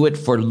 Do it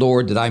for,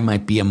 Lord, that I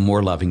might be a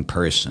more loving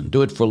person.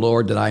 Do it for,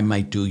 Lord, that I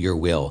might do your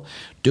will.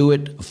 Do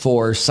it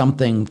for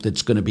something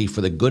that's going to be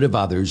for the good of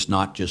others,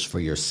 not just for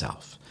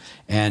yourself.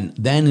 And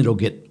then it'll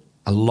get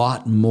a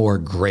lot more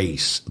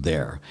grace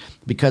there.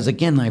 Because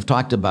again, I've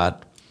talked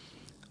about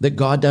that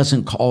God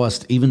doesn't call us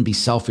to even be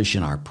selfish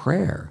in our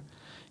prayer.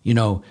 You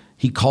know,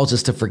 he calls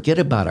us to forget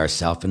about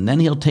ourselves, and then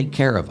he'll take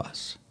care of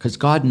us. Because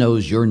God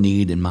knows your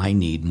need and my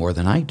need more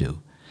than I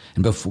do,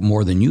 and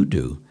more than you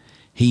do.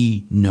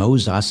 He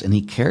knows us and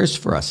he cares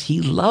for us.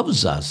 He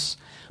loves us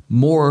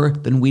more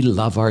than we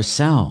love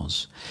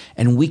ourselves.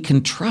 And we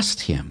can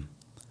trust him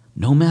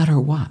no matter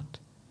what.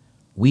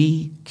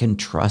 We can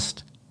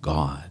trust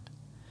God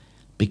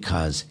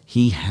because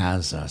he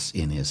has us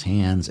in his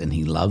hands and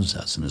he loves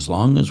us. And as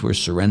long as we're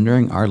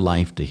surrendering our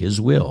life to his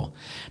will,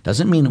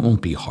 doesn't mean it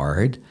won't be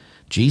hard.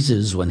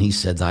 Jesus, when he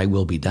said, thy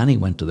will be done, he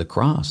went to the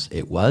cross.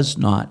 It was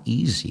not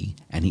easy,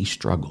 and he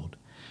struggled.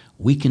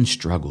 We can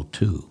struggle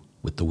too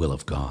with the will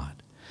of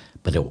God,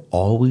 but it will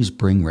always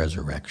bring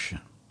resurrection.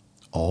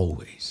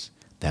 Always.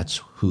 That's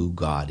who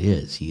God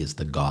is. He is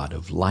the God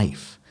of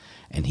life,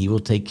 and he will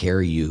take care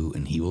of you,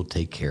 and he will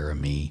take care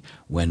of me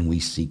when we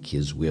seek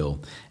his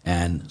will.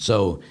 And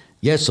so,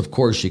 yes, of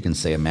course, you can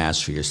say a mass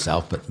for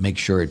yourself, but make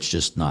sure it's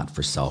just not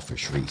for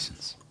selfish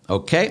reasons.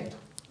 Okay,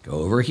 go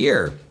over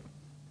here.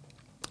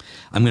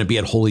 I'm going to be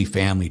at Holy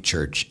Family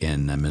Church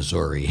in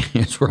Missouri.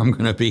 It's where I'm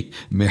going to be.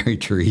 Mary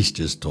Therese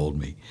just told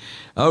me.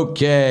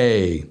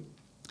 Okay.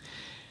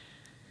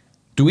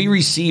 Do we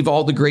receive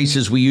all the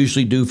graces we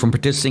usually do from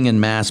participating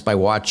in Mass by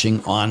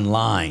watching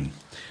online?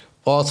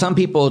 Well, some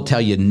people tell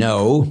you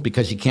no,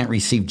 because you can't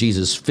receive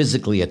Jesus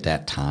physically at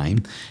that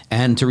time.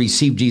 And to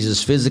receive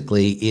Jesus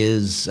physically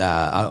is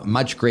a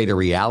much greater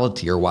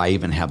reality, or why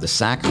even have the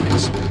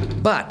sacraments.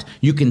 But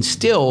you can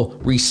still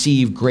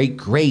receive great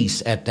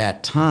grace at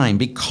that time,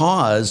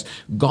 because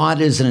God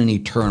is in an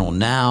eternal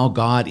now.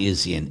 God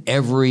is in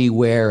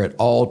everywhere at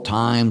all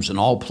times and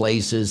all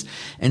places.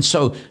 And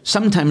so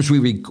sometimes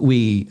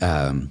we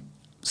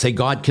say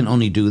God can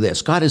only do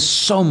this. God is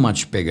so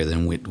much bigger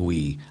than what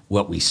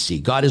we see.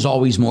 God is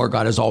always more.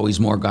 God is always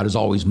more. God is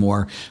always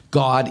more.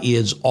 God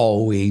is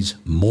always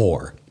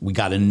more. We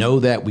got to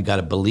know that. We got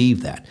to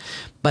believe that.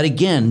 But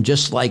again,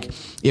 just like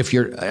if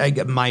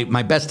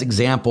my best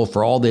example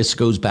for all this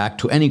goes back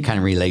to any kind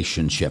of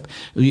relationship.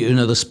 You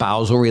know, the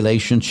spousal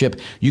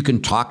relationship. You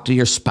can talk to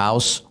your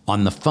spouse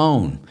on the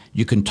phone.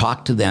 You can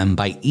talk to them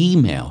by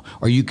email,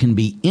 or you can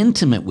be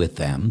intimate with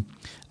them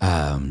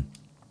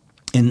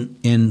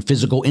in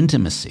physical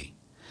intimacy.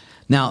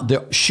 Now,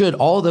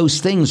 all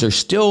those things are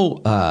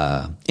still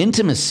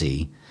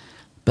intimacy,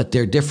 but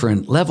they're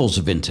different levels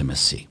of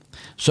intimacy.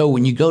 So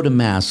when you go to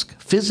Mass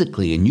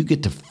physically and you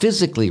get to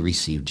physically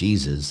receive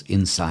Jesus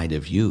inside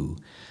of you,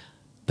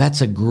 that's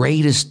the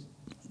greatest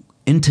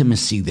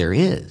intimacy there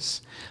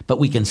is. But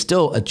we can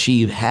still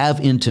have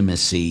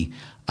intimacy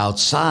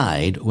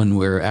outside when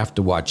we're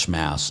after watch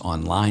Mass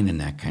online and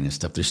that kind of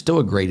stuff. There's still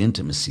a great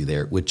intimacy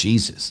there with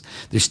Jesus.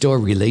 There's still a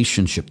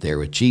relationship there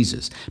with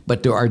Jesus.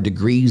 But there are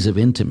degrees of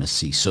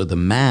intimacy. So the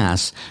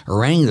Mass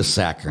or any of the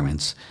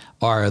sacraments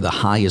are the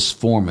highest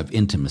form of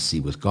intimacy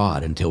with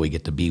God until we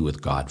get to be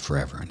with God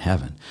forever in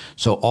heaven.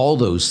 So all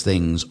those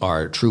things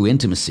are true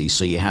intimacy.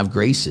 So you have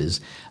graces,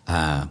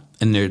 and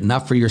they're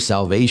enough for your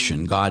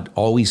salvation. God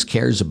always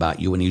cares about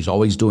you, and he's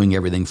always doing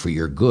everything for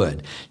your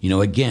good. You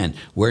know, again,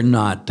 we're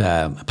not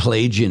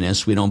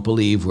Pelagianists. We don't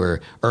believe we're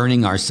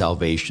earning our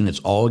salvation. It's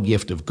all a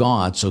gift of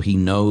God, so he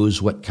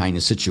knows what kind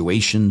of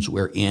situations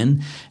we're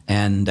in,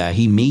 and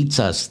he meets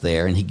us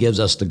there, and he gives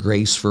us the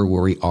grace for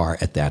where we are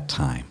at that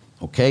time.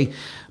 Okay?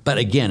 But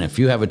again, if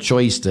you have a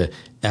choice to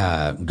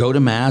go to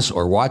Mass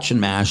or watch in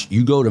Mass,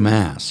 you go to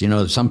Mass. You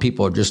know, some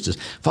people are just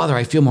Father,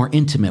 I feel more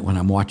intimate when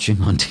I'm watching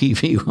on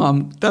TV.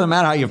 Doesn't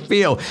matter how you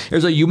feel.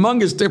 There's a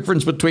humongous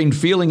difference between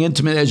feeling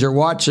intimate as you're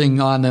watching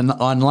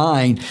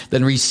online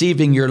than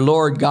receiving your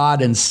Lord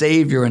God and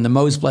Savior in the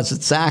most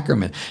blessed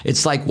sacrament.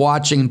 It's like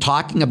watching and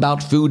talking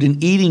about food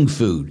and eating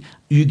food.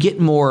 You get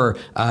more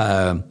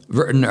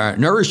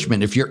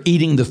nourishment if you're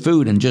eating the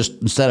food and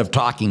just instead of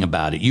talking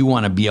about it. You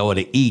want to be able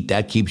to eat.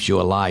 That keeps you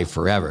alive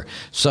forever.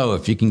 So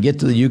if you can get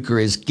to the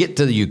Eucharist, get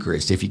to the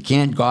Eucharist. If you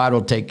can't, God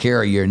will take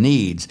care of your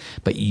needs.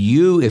 But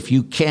you, if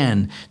you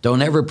can,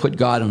 don't ever put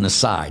God on the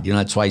side. You know,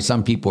 that's why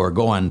some people are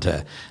going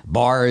to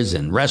bars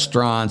and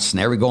restaurants and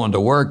they're going to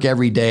work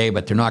every day,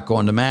 but they're not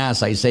going to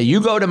Mass. I say, you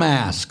go to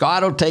Mass.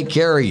 God will take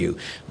care of you.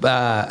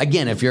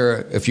 Again, if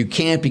you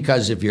can't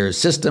because of your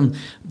system,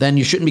 then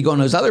you shouldn't be going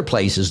to those other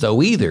places,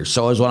 though, either.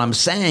 So is what I'm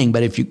saying.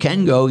 But if you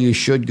can go, you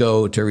should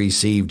go to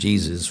receive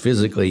Jesus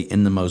physically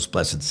in the most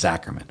blessed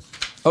sacrament.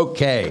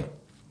 Okay.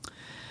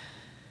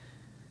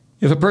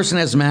 If a person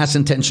has Mass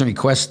intention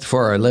request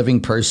for a living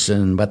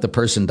person, but the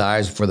person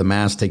dies before the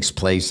Mass takes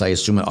place, I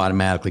assume it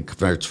automatically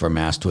converts from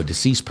Mass to a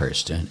deceased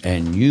person.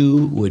 And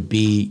you would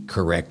be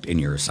correct in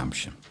your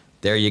assumption.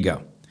 There you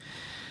go.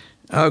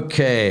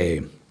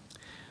 Okay.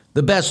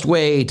 The best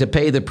way to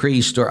pay the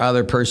priest or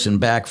other person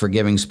back for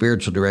giving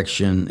spiritual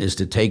direction is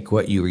to take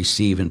what you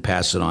receive and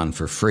pass it on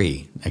for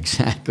free.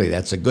 Exactly.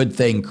 That's a good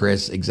thing,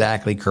 Chris.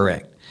 Exactly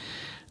correct.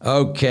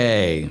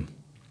 Okay.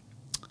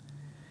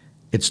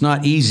 It's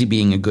not easy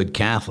being a good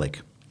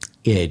Catholic.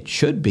 It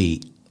should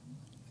be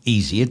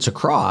easy. It's a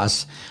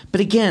cross.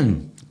 But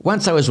again,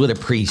 once I was with a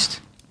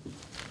priest,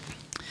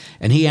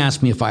 and he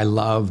asked me if I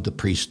loved the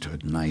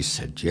priesthood. And I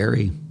said,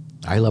 Jerry,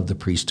 I love the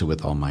priesthood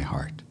with all my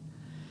heart.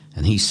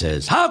 And he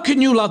says, how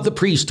can you love the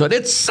priesthood?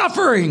 It's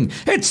suffering.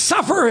 It's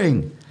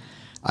suffering.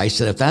 I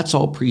said, if that's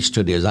all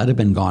priesthood is, I'd have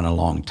been gone a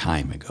long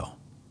time ago.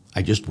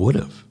 I just would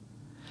have.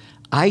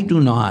 I do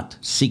not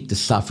seek to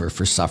suffer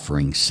for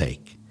suffering's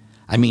sake.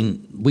 I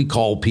mean, we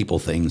call people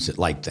things that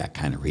like that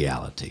kind of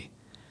reality.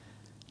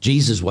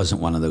 Jesus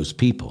wasn't one of those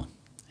people.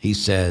 He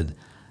said,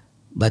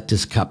 let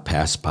this cup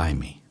pass by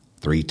me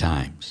 3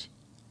 times.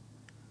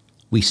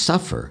 We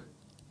suffer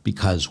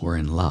because we're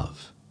in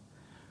love.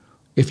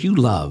 If you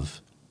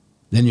love,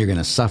 then you're going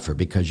to suffer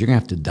because you're going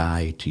to have to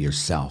die to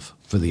yourself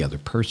for the other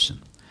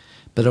person.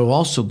 But it'll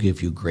also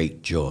give you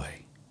great joy.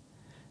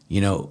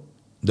 You know,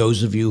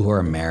 those of you who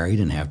are married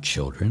and have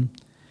children,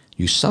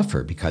 you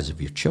suffer because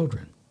of your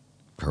children,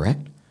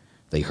 correct?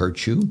 They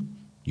hurt you.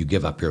 You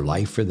give up your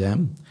life for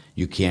them.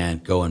 You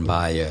can't go and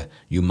buy a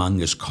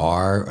humongous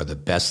car or the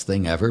best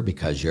thing ever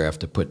because you have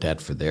to put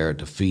that for there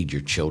to feed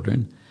your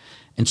children.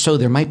 And so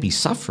there might be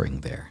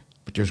suffering there,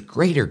 but there's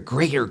greater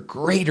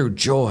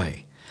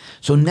joy.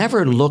 So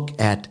never look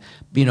at,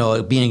 being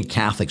a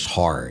Catholic's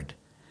hard.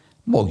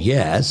 Well,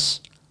 yes,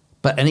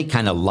 but any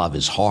kind of love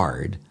is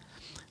hard.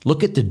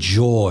 Look at the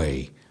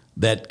joy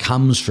that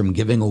comes from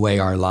giving away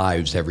our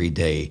lives every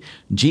day.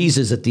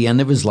 Jesus, at the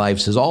end of his life,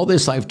 says, all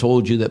this I've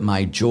told you that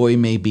my joy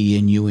may be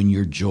in you and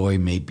your joy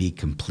may be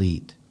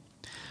complete.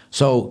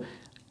 So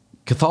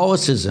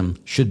Catholicism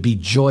should be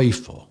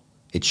joyful.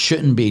 It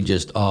shouldn't be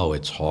just, oh,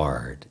 it's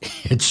hard.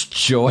 It's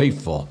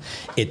joyful.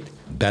 It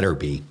better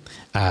be.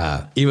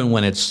 Even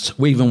when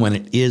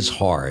it is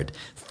hard,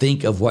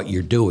 think of what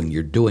you're doing.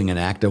 You're doing an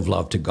act of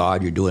love to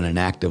God. You're doing an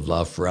act of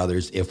love for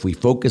others. If we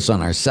focus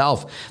on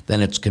ourselves,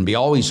 then it can be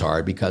always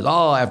hard because,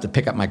 I have to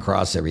pick up my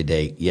cross every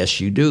day. Yes,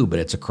 you do, but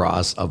it's a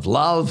cross of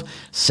love,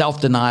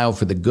 self-denial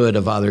for the good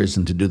of others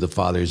and to do the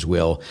Father's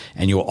will,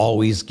 and you'll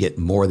always get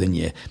more than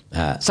you.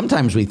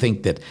 Sometimes we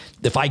think that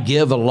if I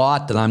give a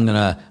lot, then I'm going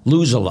to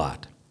lose a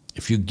lot.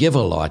 If you give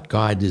a lot,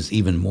 God is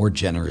even more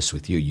generous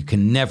with you. You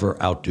can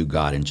never outdo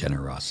God in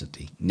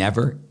generosity.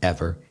 Never,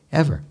 ever,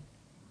 ever.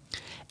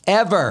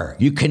 Ever.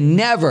 You can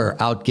never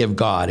outgive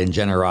God in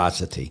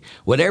generosity.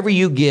 Whatever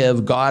you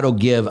give, God will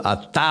give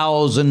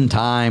 1,000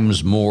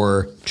 times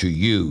more to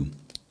you.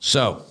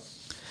 So,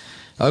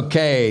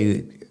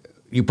 okay,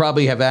 you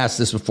probably have asked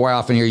this before. I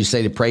often hear you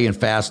say to pray and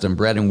fast on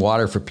bread and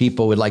water for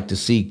people we'd like to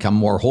see come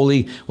more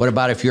holy. What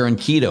about if you're on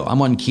keto?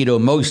 I'm on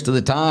keto most of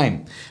the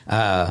time.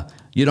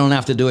 You don't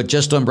have to do it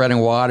just on bread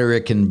and water.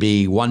 It can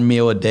be one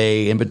meal a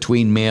day in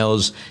between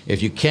meals.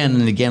 If you can,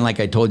 and again,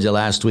 like I told you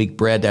last week,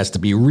 bread has to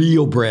be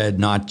real bread,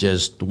 not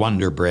just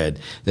Wonder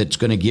Bread, that's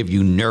going to give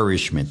you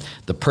nourishment.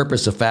 The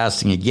purpose of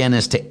fasting, again,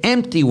 is to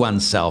empty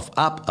oneself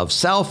up of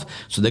self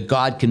so that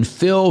God can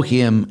fill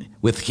him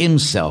with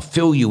himself,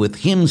 fill you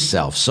with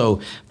himself. So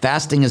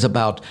fasting is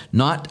about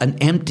not an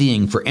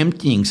emptying for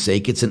emptying's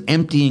sake. It's an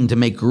emptying to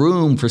make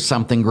room for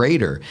something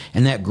greater.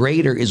 And that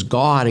greater is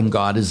God, and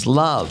God is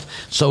love.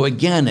 So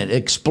again, it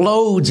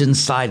explodes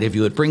inside of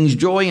you. It brings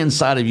joy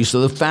inside of you.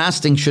 So the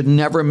fasting should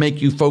never make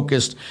you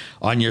focused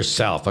on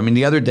yourself. I mean,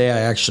 the other day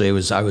I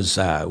was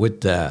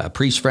with a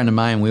priest friend of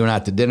mine. We went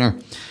out to dinner,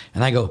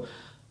 and I go,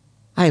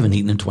 I haven't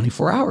eaten in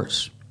 24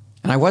 hours.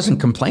 And I wasn't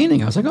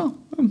complaining. I was like,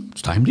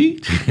 it's time to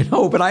eat,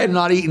 but I had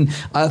not eaten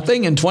a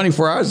thing in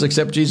 24 hours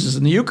except Jesus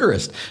and the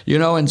Eucharist,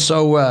 and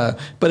so,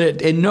 but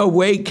it in no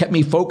way kept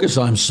me focused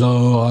on, I'm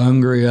so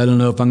hungry, I don't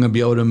know if I'm going to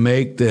be able to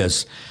make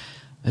this.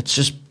 It's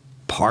just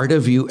part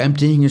of you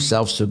emptying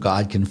yourself so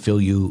God can fill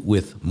you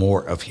with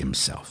more of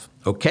himself.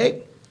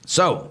 Okay?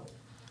 So,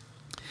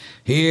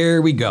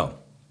 here we go.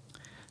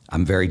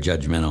 I'm very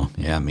judgmental.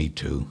 Yeah, me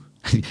too.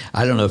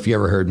 I don't know if you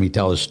ever heard me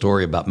tell a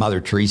story about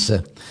Mother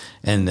Teresa,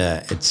 and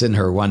it's in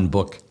her one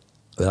book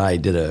that I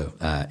did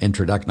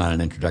not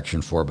an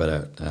introduction for, but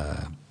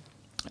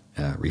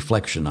a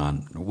reflection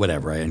on,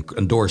 whatever. I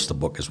endorsed the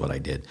book is what I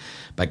did,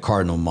 by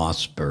Cardinal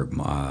Mossberg,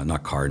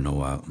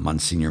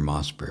 Monsignor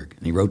Mossberg.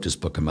 And he wrote this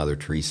book of Mother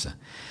Teresa.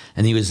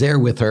 And he was there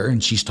with her,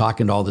 and she's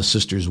talking to all the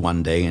sisters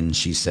one day, and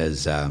she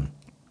says, the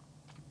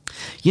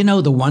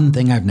one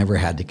thing I've never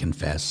had to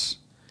confess.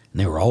 And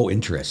they were all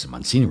interested.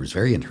 Monsignor was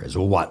very interested.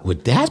 Well, what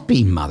would that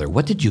be, Mother?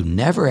 What did you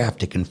never have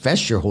to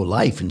confess your whole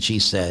life? And she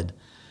said,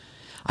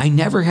 I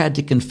never had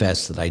to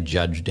confess that I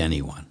judged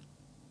anyone.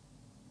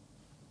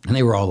 And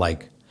they were all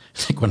like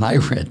when I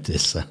read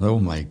this, oh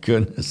my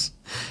goodness.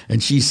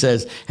 And she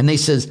says, and they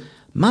says,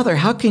 Mother,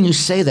 how can you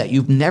say that?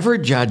 You've never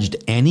judged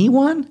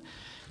anyone?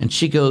 And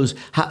she goes,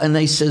 and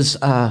they says,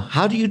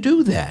 how do you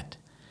do that?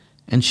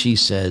 And she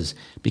says,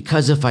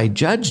 because if I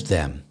judged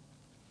them,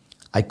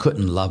 I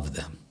couldn't love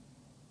them.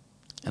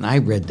 And I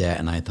read that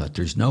and I thought,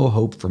 there's no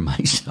hope for my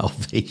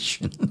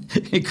salvation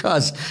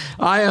because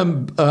I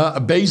am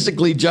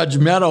basically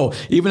judgmental.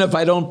 Even if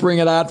I don't bring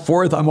it out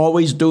forth, I'm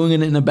always doing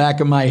it in the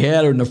back of my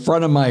head or in the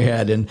front of my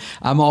head. And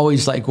I'm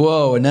always like,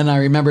 whoa. And then I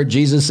remember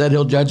Jesus said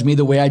he'll judge me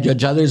the way I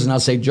judge others. And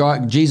I'll say,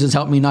 Jesus,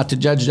 help me not to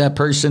judge that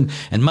person.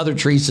 And Mother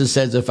Teresa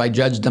says, if I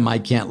judge them, I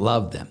can't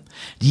love them.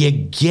 Do you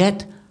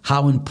get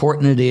how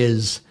important it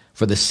is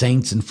for the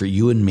saints and for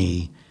you and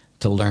me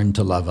to learn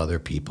to love other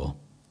people?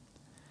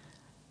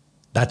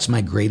 That's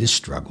my greatest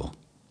struggle,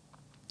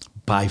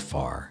 by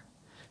far.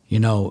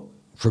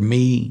 For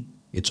me,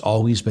 it's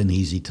always been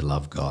easy to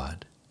love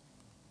God.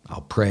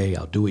 I'll pray,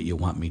 I'll do what you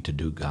want me to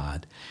do,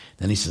 God.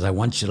 Then he says, I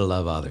want you to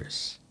love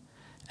others.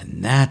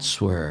 And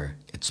that's where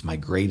it's my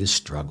greatest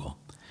struggle,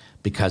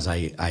 because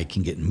I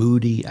can get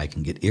moody, I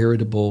can get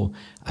irritable,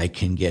 I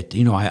can get,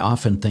 I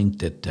often think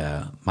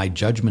that my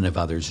judgment of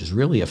others is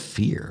really a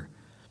fear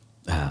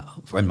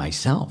for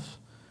myself,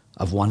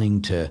 of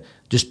wanting to,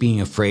 just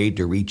being afraid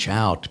to reach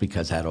out,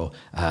 because that'll,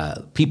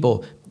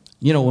 people,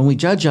 when we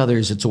judge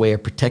others, it's a way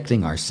of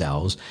protecting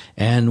ourselves,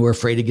 and we're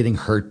afraid of getting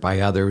hurt by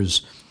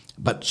others.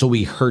 But so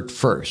we hurt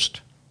first,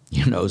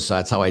 so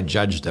that's how I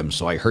judge them.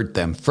 So I hurt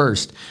them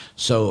first,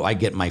 so I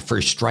get my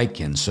first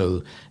strike in.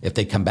 So if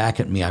they come back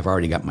at me, I've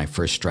already got my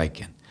first strike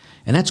in.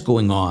 And that's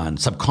going on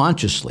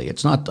subconsciously.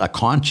 It's not a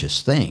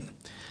conscious thing,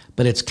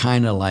 but it's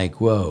kind of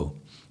like, whoa,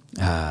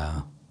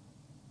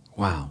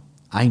 wow,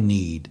 I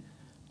need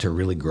to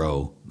really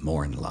grow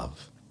more in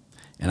love.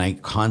 And I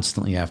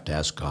constantly have to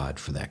ask God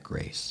for that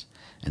grace.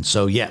 And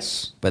so,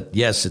 yes,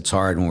 it's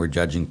hard when we're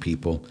judging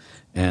people,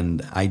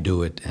 and I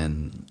do it,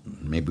 and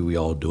maybe we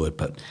all do it,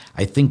 but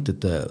I think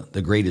that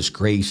the greatest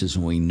grace is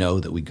when we know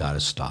that we got to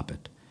stop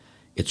it.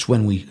 It's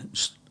when we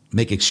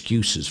make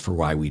excuses for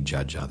why we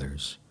judge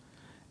others.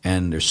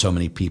 And there's so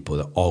many people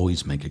that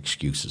always make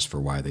excuses for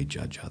why they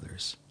judge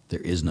others. There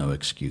is no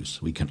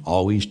excuse. We can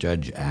always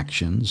judge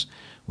actions.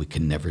 We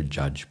can never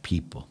judge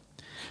people.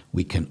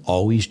 We can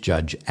always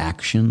judge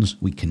actions.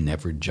 We can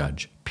never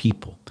judge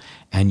people.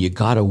 And you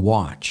got to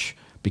watch,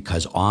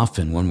 because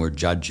often when we're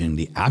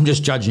judging I'm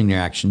just judging their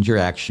actions, you're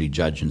actually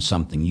judging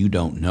something you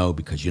don't know,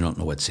 because you don't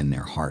know what's in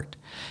their heart.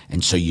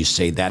 And so you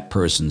say that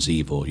person's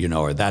evil,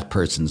 or that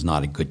person's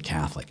not a good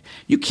Catholic.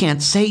 You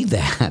can't say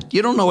that.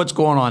 You don't know what's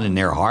going on in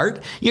their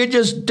heart. You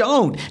just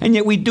don't. And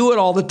yet we do it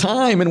all the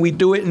time, and we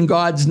do it in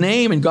God's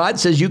name. And God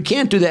says, you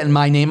can't do that in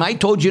my name. I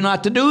told you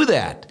not to do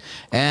that.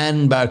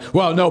 I'm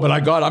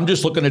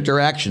just looking at their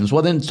actions.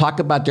 Well, then talk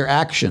about their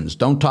actions.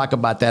 Don't talk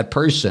about that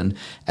person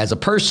as a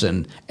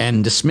person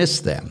and dismiss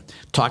them.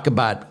 Talk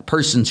about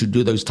persons who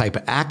do those type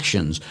of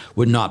actions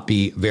would not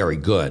be very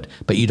good.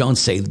 But you don't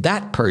say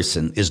that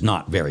person is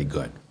not very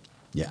good.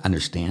 Yeah,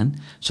 understand?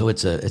 So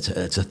it's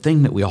a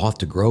thing that we all have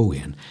to grow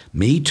in.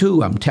 Me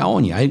too. I'm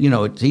telling you.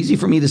 It's easy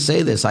for me to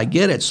say this. I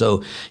get it.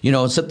 So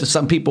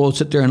some people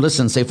sit there and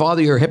listen and say,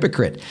 "Father, you're a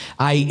hypocrite."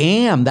 I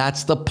am.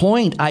 That's the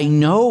point. I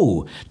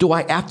know. Do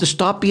I have to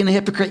stop being a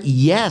hypocrite?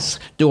 Yes.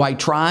 Do I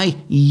try?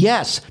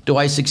 Yes. Do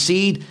I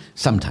succeed?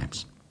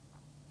 Sometimes.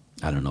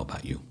 I don't know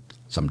about you.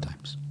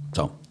 Sometimes.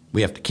 So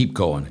we have to keep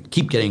going,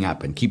 keep getting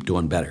up, and keep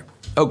doing better.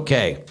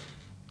 Okay.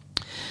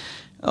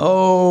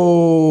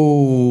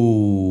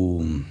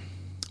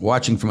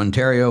 Watching from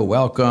Ontario,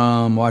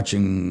 welcome.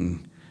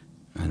 Watching,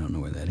 I don't know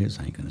where that is.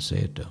 I ain't going to say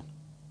it, though.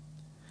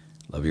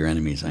 Love your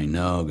enemies, I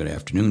know. Good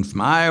afternoon from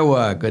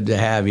Iowa. Good to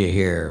have you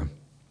here.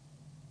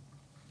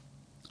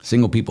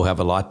 Single people have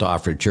a lot to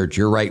offer to church.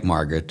 You're right,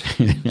 Margaret.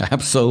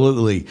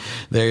 Absolutely.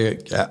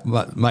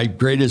 My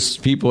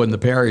greatest people in the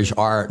parish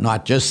are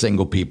not just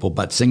single people,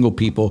 but single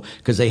people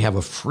because they have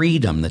a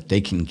freedom that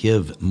they can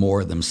give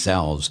more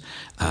themselves.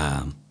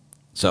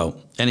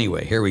 So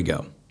anyway, here we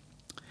go.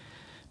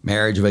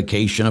 Marriage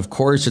vocation. Of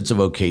course, it's a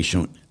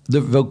vocation. The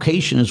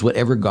vocation is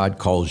whatever God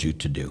calls you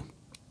to do.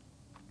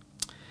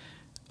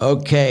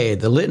 Okay,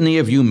 the Litany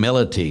of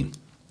Humility.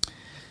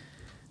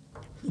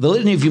 The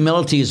Litany of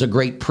Humility is a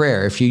great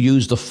prayer if you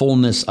use the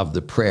fullness of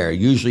the prayer.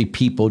 Usually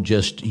people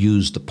just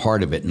use the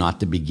part of it,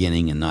 not the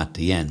beginning and not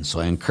the end. So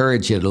I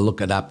encourage you to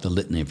look it up, the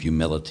Litany of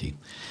Humility.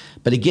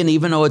 But again,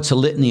 even though it's a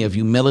Litany of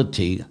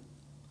Humility,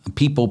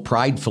 people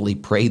pridefully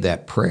pray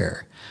that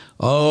prayer.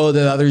 Oh,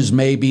 that others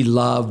may be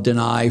loved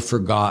and I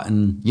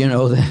forgotten.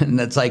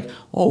 And it's like,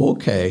 oh,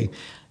 okay.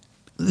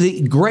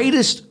 The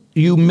greatest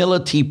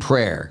humility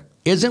prayer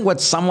isn't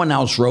what someone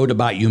else wrote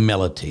about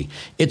humility.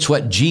 It's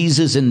what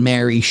Jesus and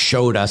Mary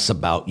showed us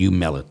about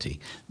humility.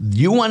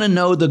 You want to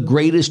know the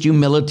greatest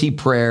humility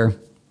prayer?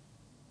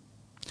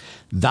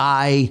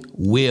 Thy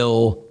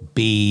will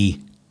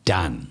be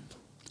done.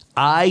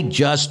 I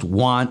just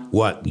want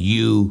what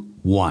you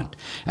want.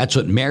 That's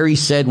what Mary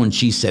said when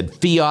she said,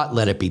 "Fiat,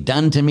 let it be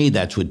done to me."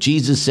 That's what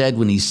Jesus said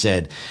when he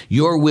said,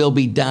 "Your will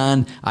be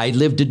done. I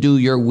live to do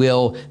your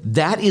will."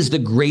 That is the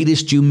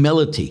greatest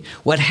humility.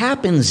 What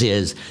happens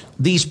is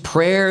these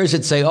prayers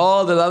that say,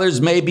 "Oh, that others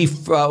may be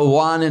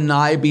one and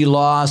I be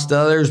lost,"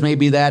 others may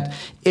be that.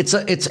 It's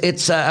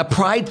a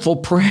prideful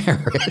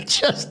prayer. It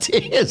just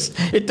is.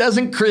 It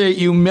doesn't create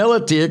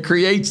humility. It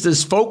creates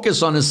this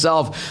focus on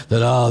itself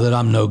that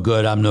I'm no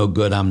good, I'm no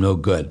good, I'm no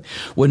good.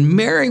 When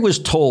Mary was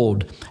told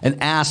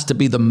and asked to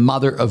be the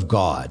mother of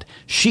God,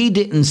 she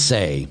didn't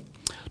say,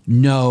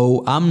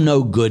 "No, I'm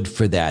no good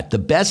for that. The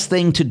best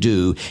thing to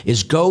do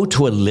is go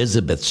to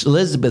Elizabeth.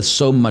 Elizabeth's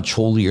so much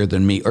holier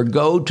than me." Or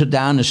go to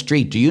down the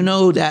street. "Do you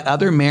know that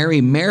other Mary?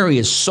 Mary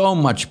is so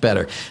much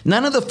better."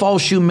 None of the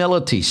false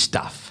humility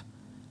stuff.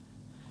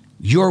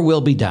 Your will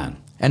be done.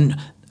 And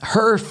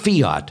her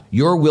fiat,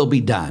 your will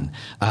be done,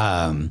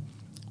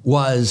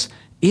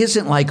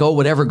 isn't like, oh,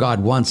 whatever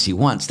God wants, he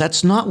wants.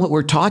 That's not what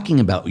we're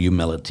talking about,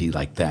 humility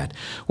like that.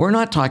 We're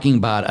not talking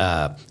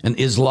about an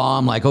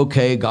Islam like,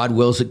 okay, God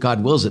wills it,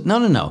 God wills it.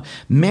 No.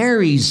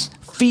 Mary's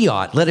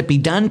fiat, let it be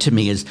done to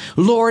me, is,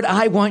 Lord,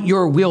 I want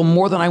your will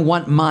more than I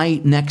want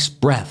my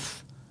next breath.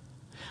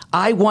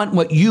 I want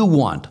what you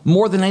want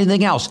more than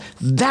anything else.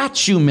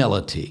 That's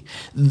humility.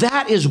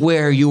 That is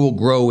where you will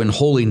grow in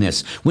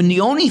holiness. When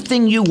the only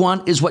thing you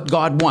want is what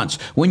God wants.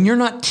 When you're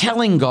not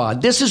telling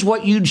God, this is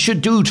what you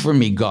should do for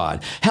me,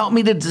 God. Help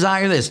me to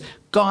desire this.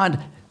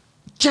 God,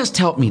 just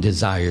help me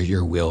desire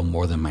your will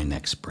more than my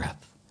next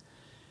breath.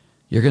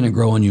 You're going to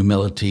grow in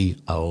humility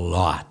a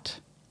lot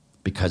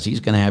because he's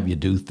going to have you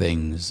do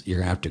things. You're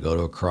going to have to go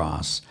to a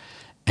cross.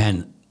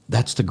 And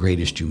that's the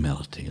greatest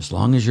humility. As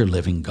long as you're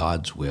living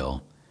God's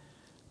will,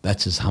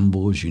 that's as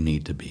humble as you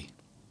need to be.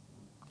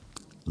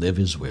 Live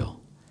his will.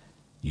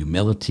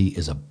 Humility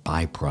is a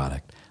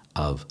byproduct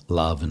of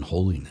love and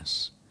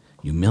holiness.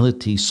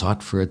 Humility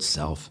sought for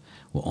itself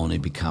will only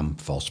become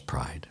false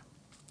pride.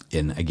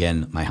 in,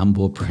 again, my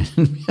humble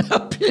opinion,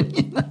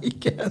 I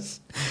guess.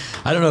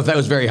 I don't know if that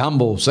was very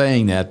humble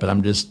saying that, but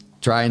I'm just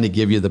trying to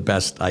give you the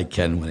best I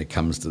can when it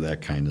comes to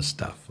that kind of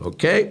stuff.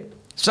 Okay?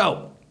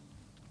 So,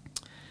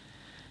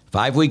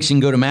 5 weeks you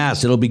can go to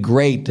Mass. It'll be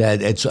great.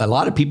 It's a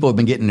lot of people have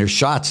been getting their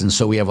shots, and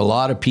so we have a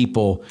lot of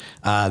people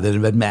that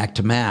have been back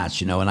to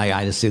Mass. And I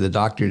had to see the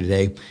doctor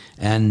today,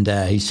 and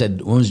he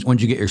said, when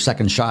did you get your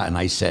second shot? And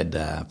I said,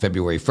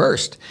 February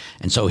 1st.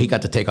 And so he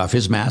got to take off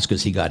his mask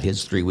because he got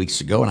his 3 weeks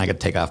ago, and I got to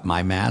take off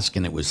my mask,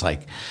 and it was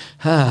like,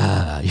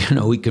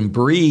 we can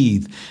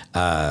breathe.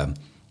 I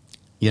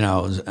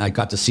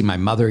got to see my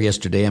mother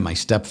yesterday and my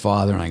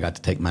stepfather, and I got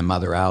to take my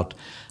mother out.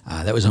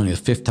 That was only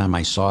the 5th time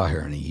I saw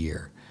her in a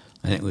year.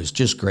 And it was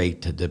just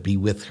great to be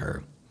with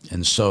her.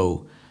 And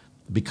so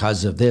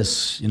because of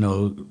this,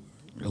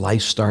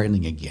 life's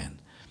starting again.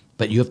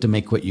 But you have to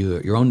make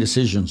your own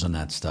decisions on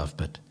that stuff.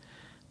 But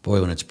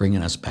boy, when it's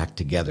bringing us back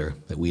together,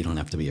 that we don't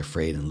have to be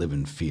afraid and live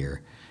in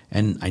fear.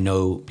 And I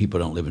know people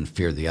don't live in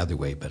fear the other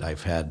way, but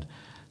I've had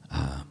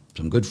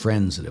some good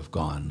friends that have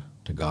gone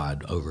to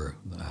God over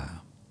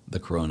the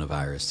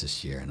coronavirus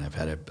this year. And I've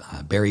had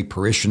bury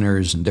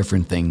parishioners and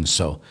different things.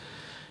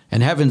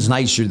 And heaven's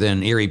nicer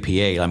than Erie,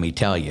 PA, let me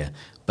tell you.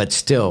 But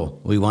still,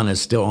 we want to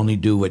still only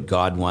do what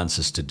God wants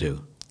us to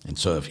do. And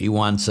so if he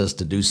wants us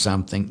to do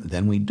something,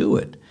 then we do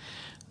it.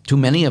 Too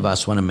many of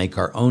us want to make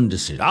our own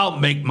decision. I'll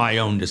make my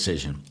own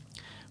decision.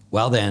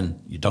 Well, then,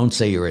 you don't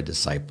say you're a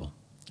disciple.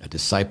 A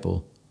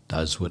disciple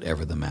does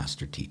whatever the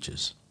master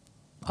teaches.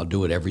 I'll do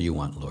whatever you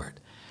want,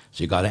 Lord.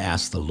 So you got to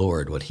ask the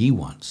Lord what he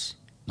wants,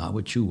 not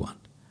what you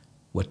want.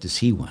 What does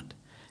he want?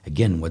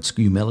 Again, what's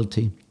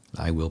humility?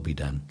 Thy will be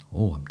done.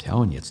 Oh, I'm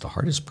telling you, it's the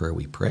hardest prayer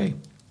we pray.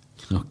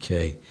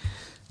 Okay,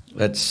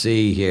 let's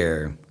see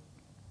here.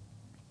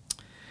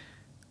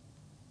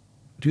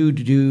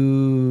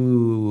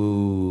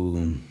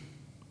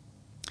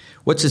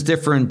 What's this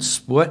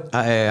difference?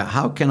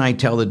 How can I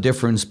tell the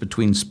difference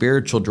between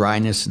spiritual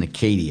dryness and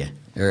acadia?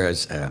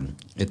 What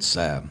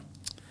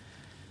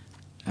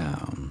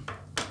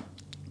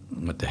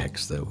the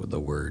heck's the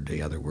word?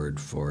 The other word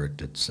for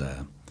it? It's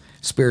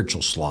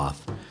spiritual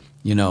sloth.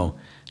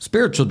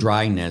 Spiritual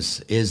dryness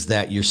is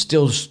that you're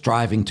still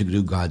striving to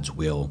do God's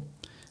will,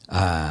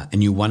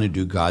 and you want to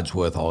do God's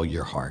will with all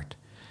your heart,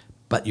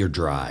 but you're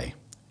dry.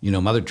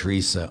 Mother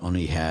Teresa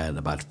only had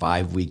about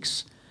 5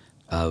 weeks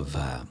of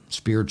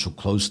spiritual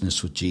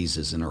closeness with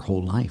Jesus in her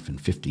whole life, in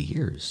 50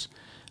 years.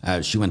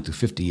 She went through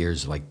 50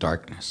 years of like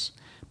darkness,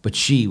 but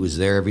she was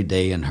there every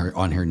day on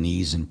her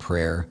knees in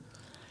prayer.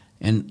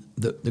 And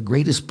the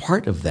greatest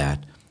part of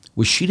that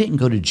was she didn't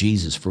go to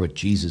Jesus for what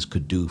Jesus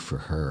could do for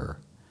her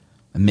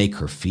and make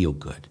her feel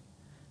good.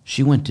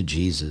 She went to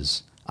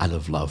Jesus out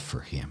of love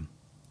for him.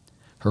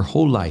 Her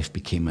whole life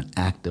became an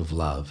act of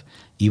love,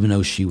 even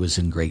though she was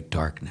in great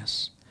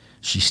darkness.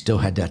 She still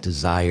had that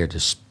desire to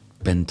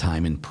spend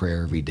time in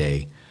prayer every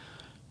day.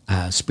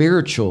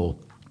 Spiritual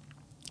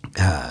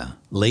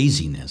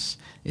laziness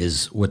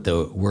is what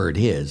the word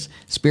is.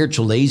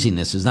 Spiritual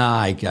laziness is,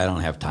 I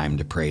don't have time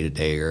to pray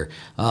today, or,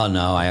 oh,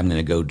 no, I'm going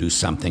to go do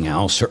something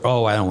else, or,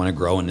 oh, I don't want to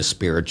grow in the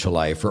spiritual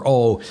life,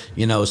 or,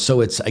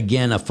 so it's,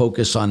 again, a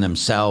focus on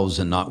themselves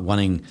and not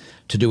wanting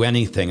to do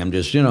anything. I'm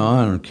just, I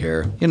don't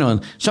care.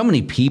 And so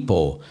many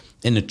people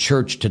in the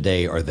church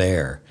today are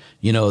there.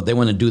 They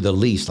want to do the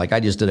least. Like I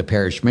just did a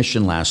parish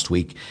mission last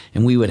week,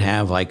 and we would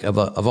have of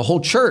a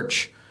whole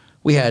church,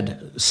 we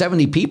had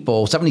 77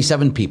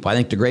 people. I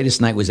think the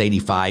greatest night was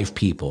 85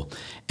 people.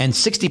 And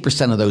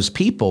 60% of those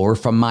people were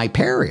from my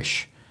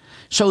parish.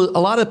 So a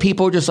lot of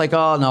people are just like,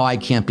 oh, no, I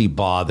can't be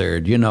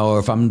bothered, or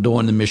if I'm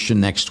doing the mission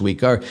next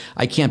week, or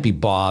I can't be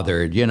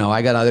bothered,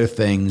 I got other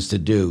things to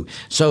do.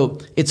 So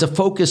it's a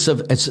focus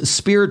it's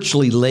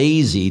spiritually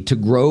lazy to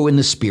grow in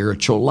the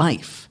spiritual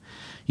life.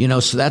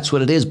 So that's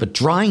what it is. But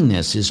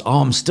dryness is,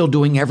 I'm still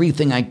doing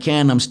everything I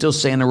can. I'm still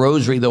saying the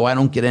rosary, though I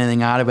don't get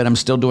anything out of it. I'm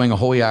still doing a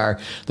holy hour,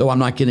 though I'm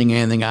not getting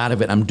anything out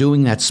of it. I'm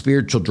doing that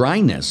spiritual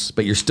dryness,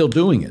 but you're still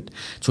doing it.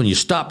 It's when you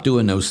stop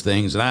doing those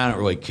things, and I don't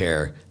really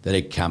care, that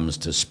it comes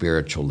to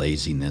spiritual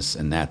laziness,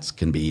 and that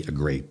can be a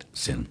great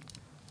sin.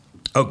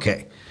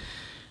 Okay.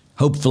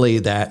 Hopefully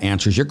that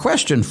answers your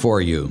question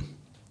for you.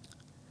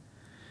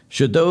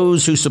 Should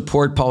those who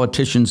support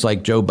politicians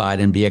like Joe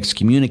Biden be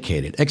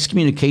excommunicated?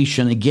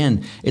 Excommunication,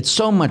 again, it's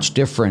so much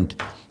different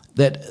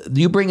that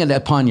you bring it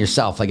upon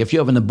yourself. Like if you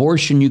have an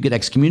abortion, you get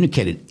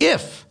excommunicated.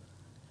 If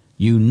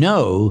you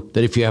know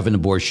that if you have an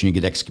abortion, you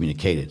get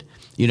excommunicated.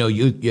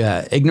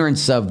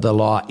 Ignorance of the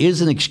law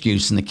is an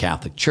excuse in the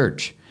Catholic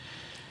Church.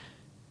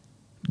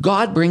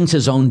 God brings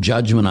his own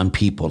judgment on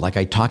people, like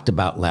I talked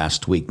about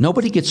last week.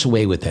 Nobody gets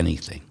away with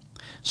anything.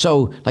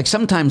 So, like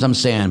sometimes I'm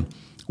saying,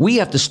 we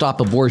have to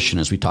stop abortion,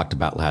 as we talked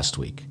about last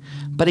week.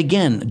 But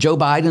again, Joe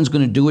Biden's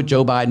going to do what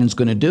Joe Biden's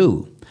going to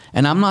do.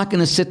 And I'm not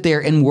going to sit there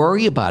and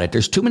worry about it.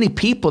 There's too many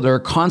people that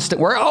are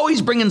we're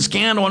always bringing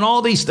scandal and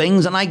all these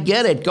things, and I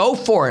get it. Go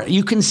for it.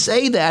 You can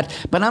say that.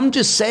 But I'm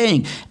just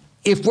saying,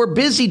 if we're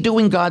busy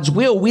doing God's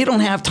will, we don't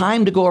have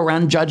time to go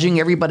around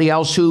judging everybody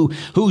else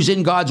who's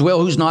in God's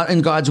will, who's not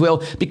in God's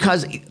will,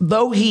 because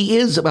though he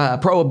is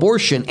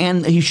pro-abortion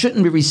and he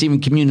shouldn't be receiving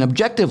communion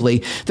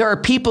objectively, there are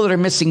people that are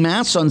missing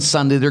Mass on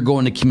Sunday that are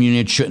going to communion,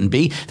 it shouldn't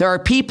be. There are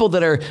people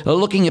that are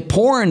looking at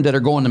porn that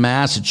are going to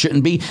Mass, it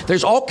shouldn't be.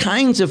 There's all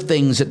kinds of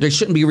things that they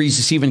shouldn't be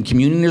receiving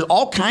communion. There's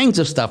all kinds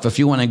of stuff, if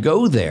you want to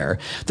go there,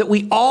 that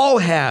we all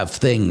have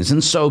things.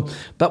 And so,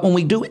 but when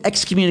we do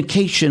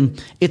excommunication,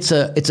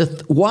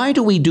 why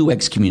do we do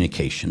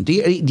excommunication? Do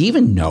you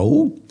even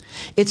know?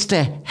 It's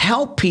to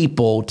help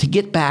people to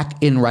get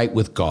back in right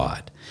with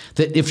God.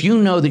 That if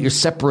you know that you're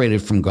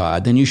separated from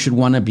God, then you should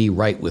want to be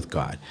right with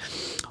God.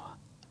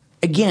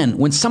 Again,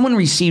 when someone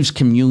receives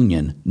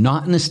communion,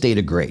 not in a state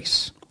of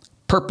grace,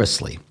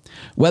 purposely,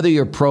 whether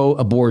you're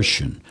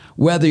pro-abortion,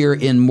 whether you're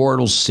in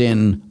mortal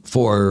sin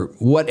for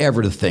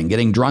whatever the thing,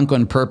 getting drunk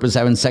on purpose,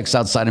 having sex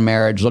outside of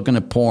marriage, looking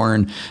at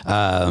porn,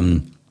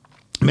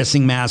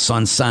 missing Mass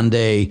on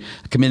Sunday,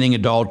 committing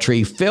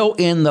adultery, fill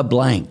in the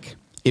blank.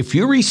 If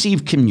you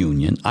receive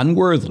communion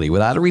unworthily,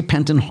 without a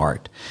repentant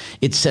heart,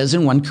 it says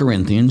in 1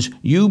 Corinthians,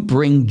 you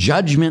bring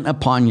judgment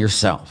upon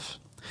yourself.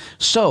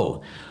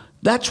 So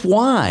that's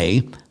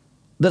why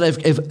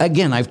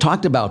that I've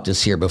talked about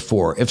this here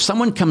before. If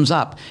someone comes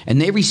up and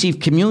they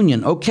receive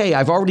communion, okay,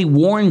 I've already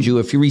warned you,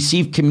 if you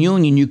receive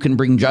communion, you can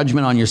bring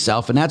judgment on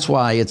yourself. And that's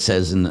why it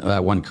says in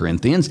 1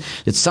 Corinthians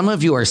that some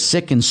of you are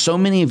sick and so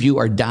many of you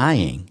are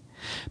dying,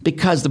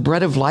 because the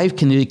bread of life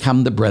can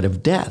become the bread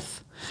of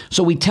death.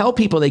 So we tell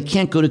people they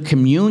can't go to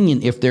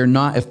communion if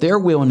their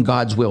will and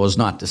God's will is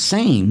not the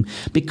same,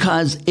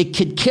 because it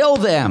could kill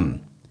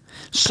them.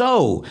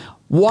 So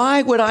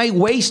why would I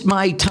waste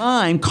my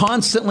time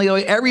constantly?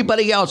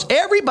 Everybody else,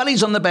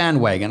 everybody's on the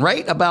bandwagon,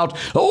 right? About,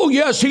 oh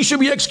yes, he should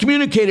be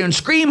excommunicated, and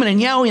screaming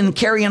and yelling and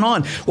carrying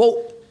on.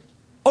 Well,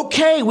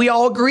 okay, we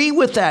all agree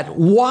with that.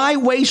 Why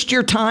waste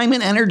your time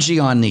and energy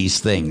on these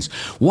things?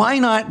 Why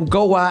not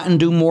go out and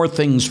do more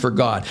things for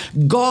God?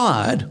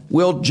 God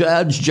will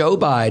judge Joe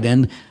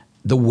Biden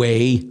the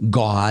way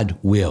God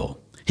will.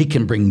 He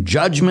can bring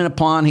judgment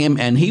upon him,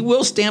 and he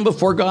will stand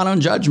before God on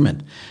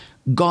judgment.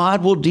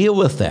 God will deal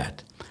with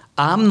that.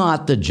 I'm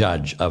not the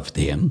judge of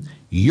him.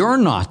 You're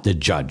not the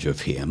judge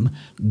of him.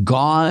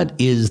 God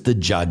is the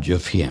judge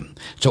of him.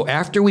 So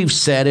after we've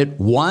said it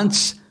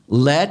once,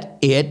 let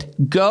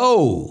it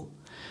go.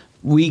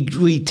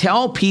 We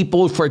tell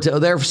people for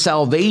their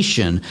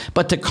salvation,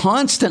 but to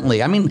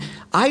constantly, I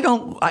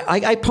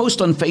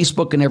post on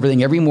Facebook and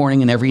everything every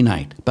morning and every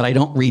night, but I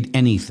don't read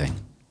anything.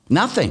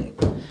 Nothing.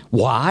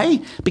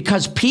 Why?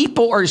 Because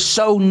people are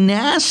so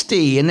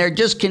nasty and they're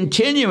just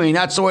continuing.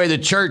 That's the way the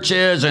church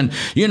is. And,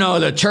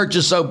 the church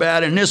is so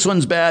bad and this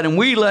one's bad. And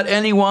we let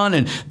anyone,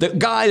 and the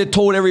guy that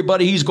told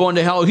everybody he's going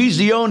to hell, he's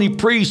the only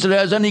priest that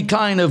has any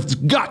kind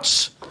of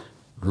guts.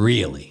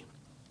 Really?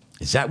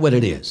 Is that what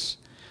it is?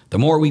 The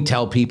more we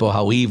tell people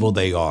how evil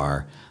they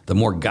are, the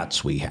more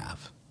guts we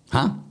have.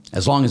 Huh?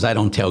 As long as I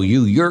don't tell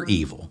you you're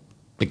evil,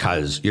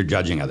 because you're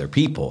judging other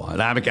people.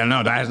 No,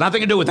 that has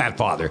nothing to do with that,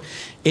 Father.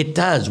 It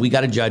does. We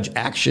got to judge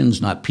actions,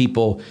 not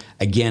people,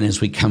 again, as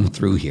we come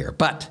through here.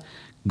 But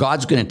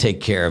God's going to take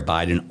care of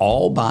Biden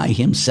all by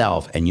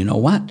himself. And you know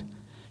what?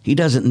 He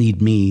doesn't need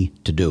me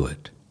to do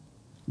it.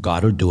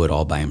 God will do it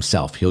all by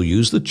himself. He'll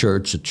use the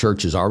church. The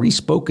church has already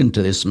spoken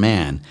to this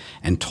man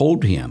and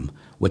told him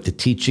what the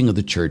teaching of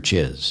the church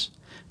is.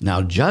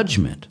 Now,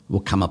 judgment will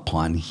come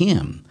upon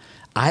him.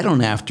 I don't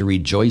have to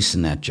rejoice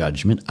in that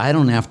judgment. I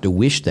don't have to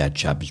wish that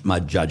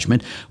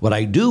judgment. What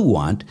I do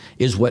want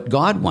is what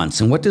God wants.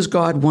 And what does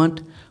God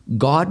want?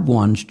 God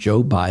wants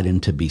Joe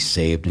Biden to be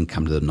saved and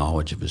come to the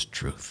knowledge of his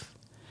truth.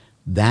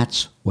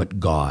 That's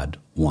what God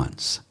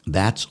wants.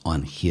 That's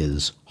on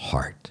his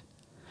heart.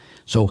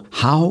 So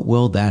how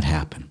will that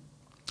happen?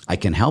 I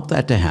can help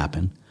that to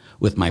happen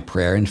with my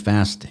prayer and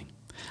fasting.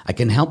 I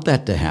can help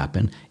that to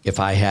happen if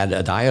I had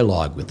a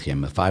dialogue with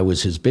him. If I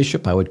was his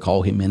bishop, I would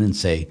call him in and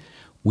say,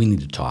 we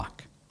need to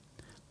talk.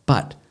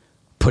 But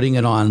putting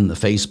it on the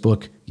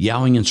Facebook,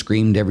 yelling and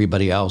screaming to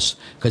everybody else,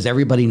 because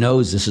everybody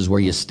knows this is where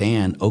you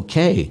stand.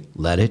 Okay,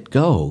 let it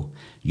go.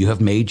 You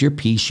have made your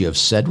peace. You have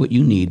said what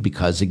you need,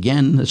 because,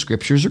 again, the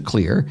scriptures are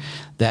clear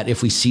that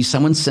if we see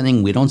someone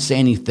sinning, we don't say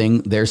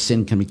anything, their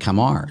sin can become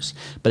ours.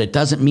 But it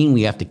doesn't mean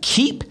we have to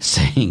keep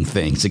saying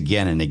things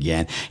again and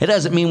again. It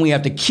doesn't mean we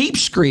have to keep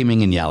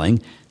screaming and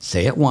yelling.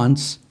 Say it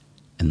once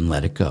and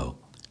let it go.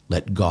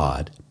 Let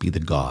God be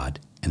the God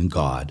and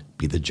God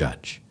be the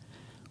judge.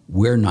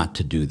 We're not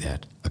to do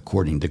that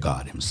according to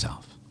God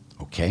himself.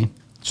 Okay?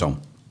 So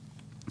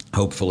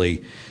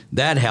hopefully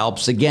that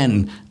helps.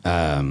 Again,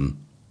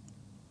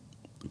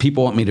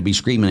 people want me to be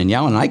screaming and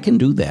yelling. I can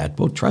do that.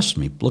 Well, trust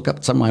me. Look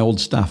up some of my old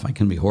stuff. I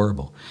can be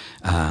horrible.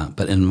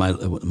 But in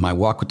my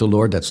walk with the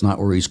Lord, that's not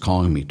where he's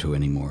calling me to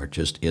anymore. It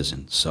just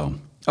isn't. So,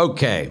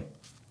 okay.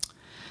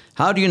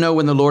 How do you know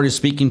when the Lord is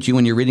speaking to you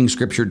when you're reading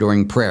scripture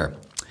during prayer?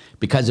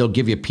 Because he'll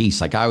give you peace.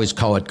 Like I always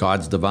call it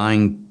God's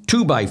divine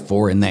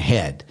 2x4 in the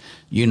head.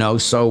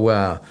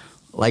 So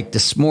like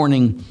this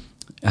morning,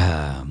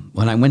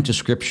 When I went to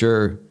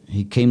Scripture,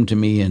 he came to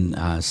me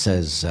and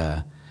says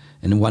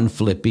in 1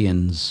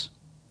 Philippians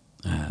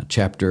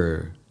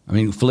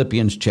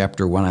Philippians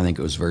chapter 1, I think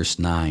it was verse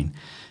 9,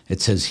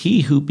 it says,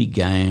 "He who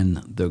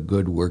began the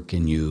good work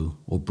in you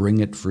will bring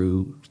it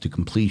through to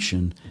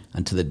completion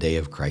unto the day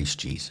of Christ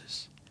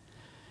Jesus."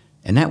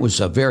 And that was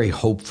a very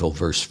hopeful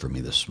verse for me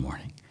this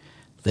morning,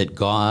 that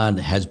God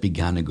has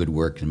begun a good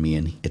work in me,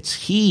 and it's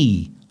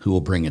He who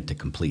will bring it to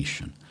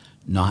completion,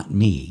 not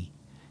me.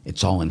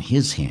 It's all in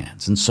His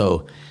hands. And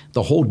so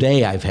the whole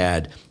day I've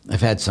had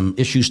some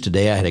issues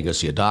today. I had to go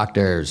see a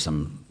doctor,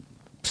 some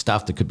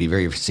stuff that could be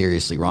very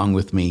seriously wrong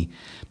with me.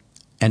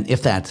 And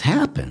if that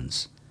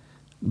happens,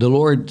 the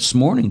Lord this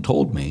morning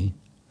told me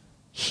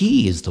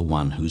He is the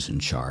one who's in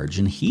charge,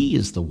 and He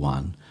is the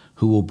one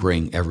who will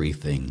bring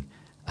everything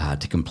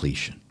to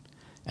completion.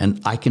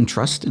 And I can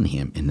trust in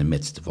Him in the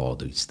midst of all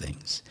these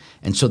things.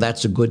 And so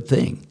that's a good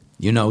thing.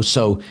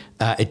 So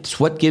it's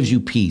what gives you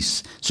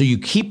peace. So you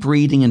keep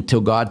reading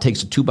until God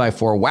takes a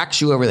 2x4,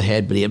 whacks you over the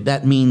head, but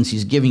that means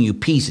He's giving you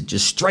peace. It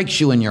just strikes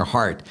you in your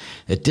heart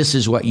that this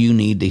is what you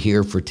need to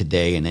hear for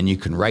today, and then you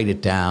can write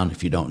it down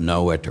if you don't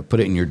know it, or put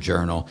it in your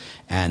journal,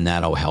 and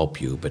that'll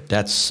help you. But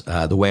that's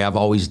the way I've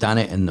always done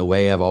it, and the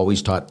way I've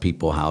always taught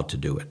people how to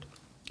do it.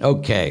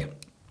 Okay.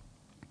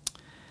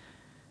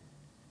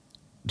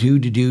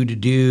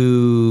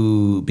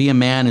 Be a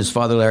Man is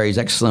Father Larry's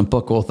excellent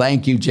book. Well,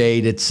 thank you,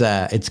 Jade.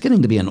 It's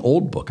getting to be an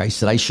old book. I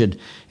said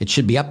it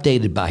should be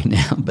updated by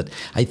now, but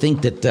I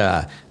think that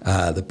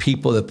the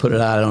people that put it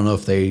out, I don't know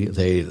if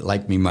they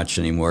like me much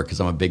anymore,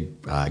 because I'm a big,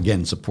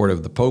 again, supporter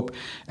of the Pope.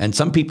 And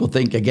some people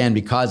think, again,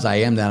 because I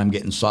am that, I'm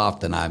getting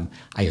soft, and I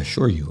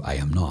assure you I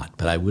am not.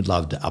 But I would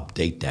love to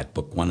update that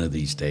book one of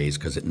these days,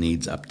 because it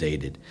needs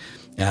updated.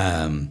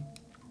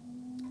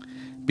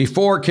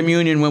 Before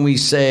communion, when we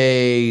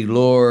say,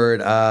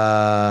 "Lord,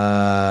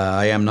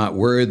 I am not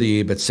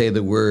worthy, but say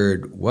the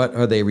word," what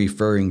are they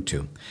referring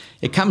to?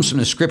 It comes from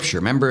the Scripture.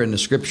 Remember in the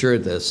Scripture,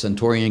 the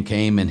centurion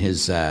came and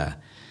his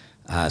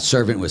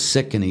servant was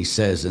sick, and he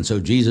says, and so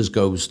Jesus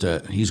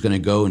he's going to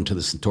go into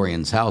the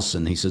centurion's house,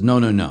 and he says,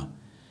 no.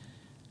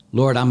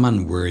 "Lord, I'm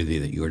unworthy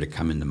that you are to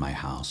come into my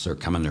house or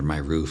come under my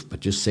roof, but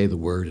just say the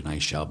word and I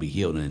shall be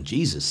healed." And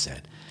Jesus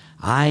said,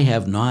 "I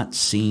have not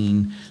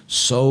seen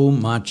so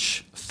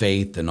much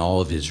faith in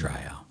all of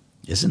Israel."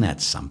 Isn't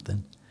that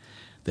something?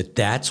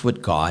 That's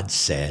what God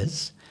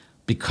says,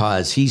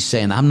 because He's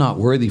saying, I'm not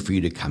worthy for you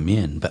to come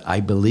in, but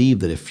I believe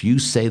that if you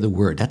say the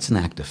word, that's an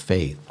act of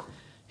faith,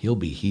 he'll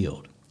be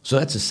healed. So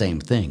that's the same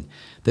thing,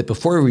 that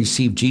before we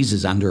receive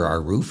Jesus under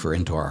our roof or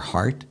into our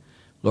heart,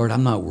 "Lord,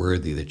 I'm not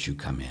worthy that you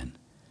come in,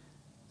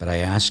 but I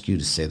ask you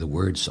to say the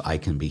word so I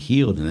can be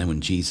healed." And then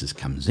when Jesus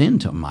comes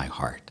into my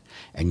heart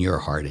and your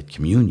heart at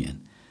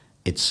communion,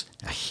 it's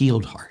a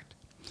healed heart.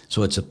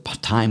 So it's a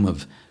time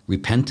of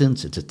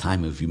repentance, it's a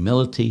time of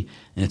humility,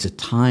 and it's a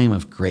time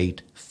of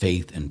great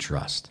faith and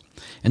trust.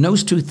 And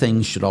those two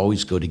things should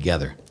always go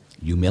together,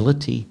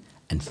 humility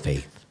and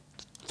faith.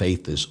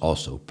 Faith is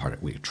also part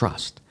of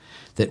trust.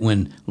 That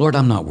when, "Lord,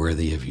 I'm not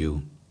worthy of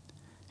you,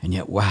 and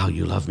yet, wow,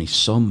 you love me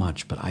so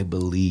much, but I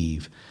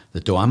believe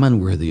that though I'm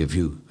unworthy of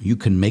you, you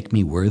can make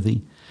me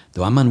worthy.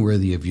 Though I'm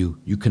unworthy of you,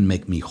 you can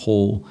make me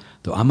whole.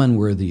 Though I'm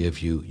unworthy of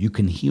you, you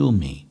can heal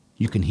me.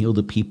 You can heal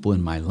the people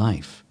in my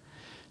life."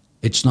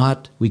 It's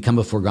not we come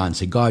before God and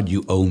say, "God,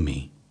 you owe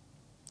me."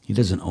 He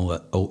doesn't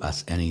owe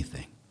us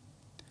anything.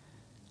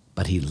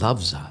 But He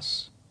loves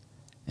us.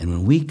 And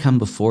when we come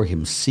before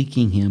Him,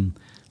 seeking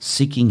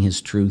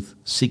His truth,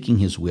 seeking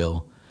His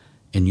will,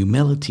 in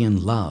humility and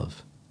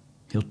love,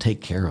 He'll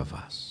take care of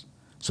us.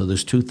 So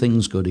those two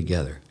things go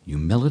together,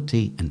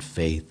 humility and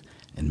faith,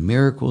 and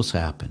miracles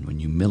happen when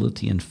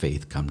humility and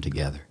faith come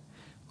together.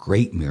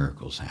 Great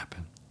miracles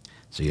happen.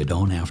 So you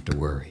don't have to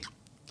worry.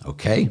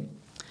 Okay?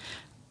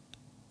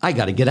 I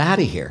got to get out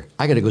of here.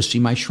 I got to go see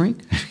my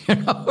shrink.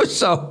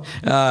 So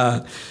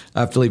I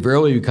have to leave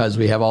early because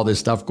we have all this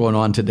stuff going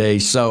on today.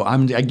 So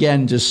I'm,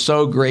 again, just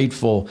so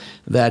grateful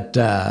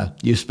that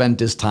you spent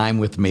this time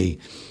with me.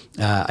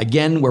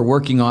 Again, we're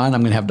working on,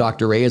 I'm going to have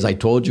Dr. Ray, as I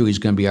told you, he's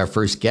going to be our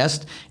first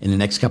guest in the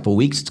next couple of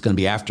weeks. It's going to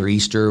be after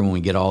Easter when we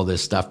get all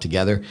this stuff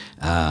together.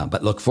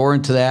 But look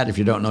forward to that. If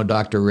you don't know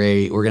Dr.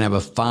 Ray, we're going to have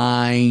a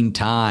fine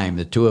time.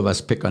 The two of us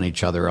pick on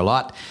each other a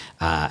lot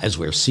as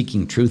we're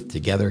seeking truth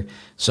together.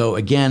 So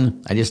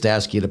again, I just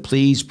ask you to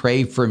please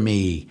pray for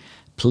me,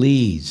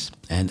 please.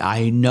 And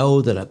I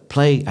know that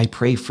I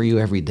pray for you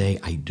every day.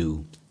 I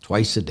do,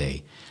 twice a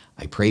day.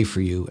 I pray for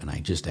you, and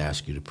I just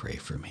ask you to pray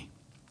for me.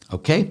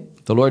 Okay?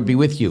 The Lord be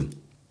with you.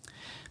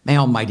 May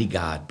Almighty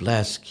God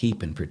bless,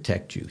 keep, and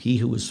protect you. He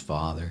who is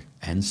Father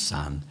and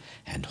Son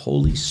and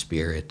Holy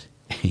Spirit.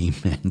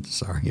 Amen.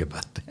 Sorry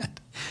about that.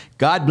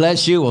 God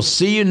bless you. We'll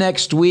see you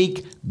next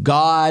week,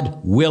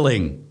 God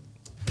willing.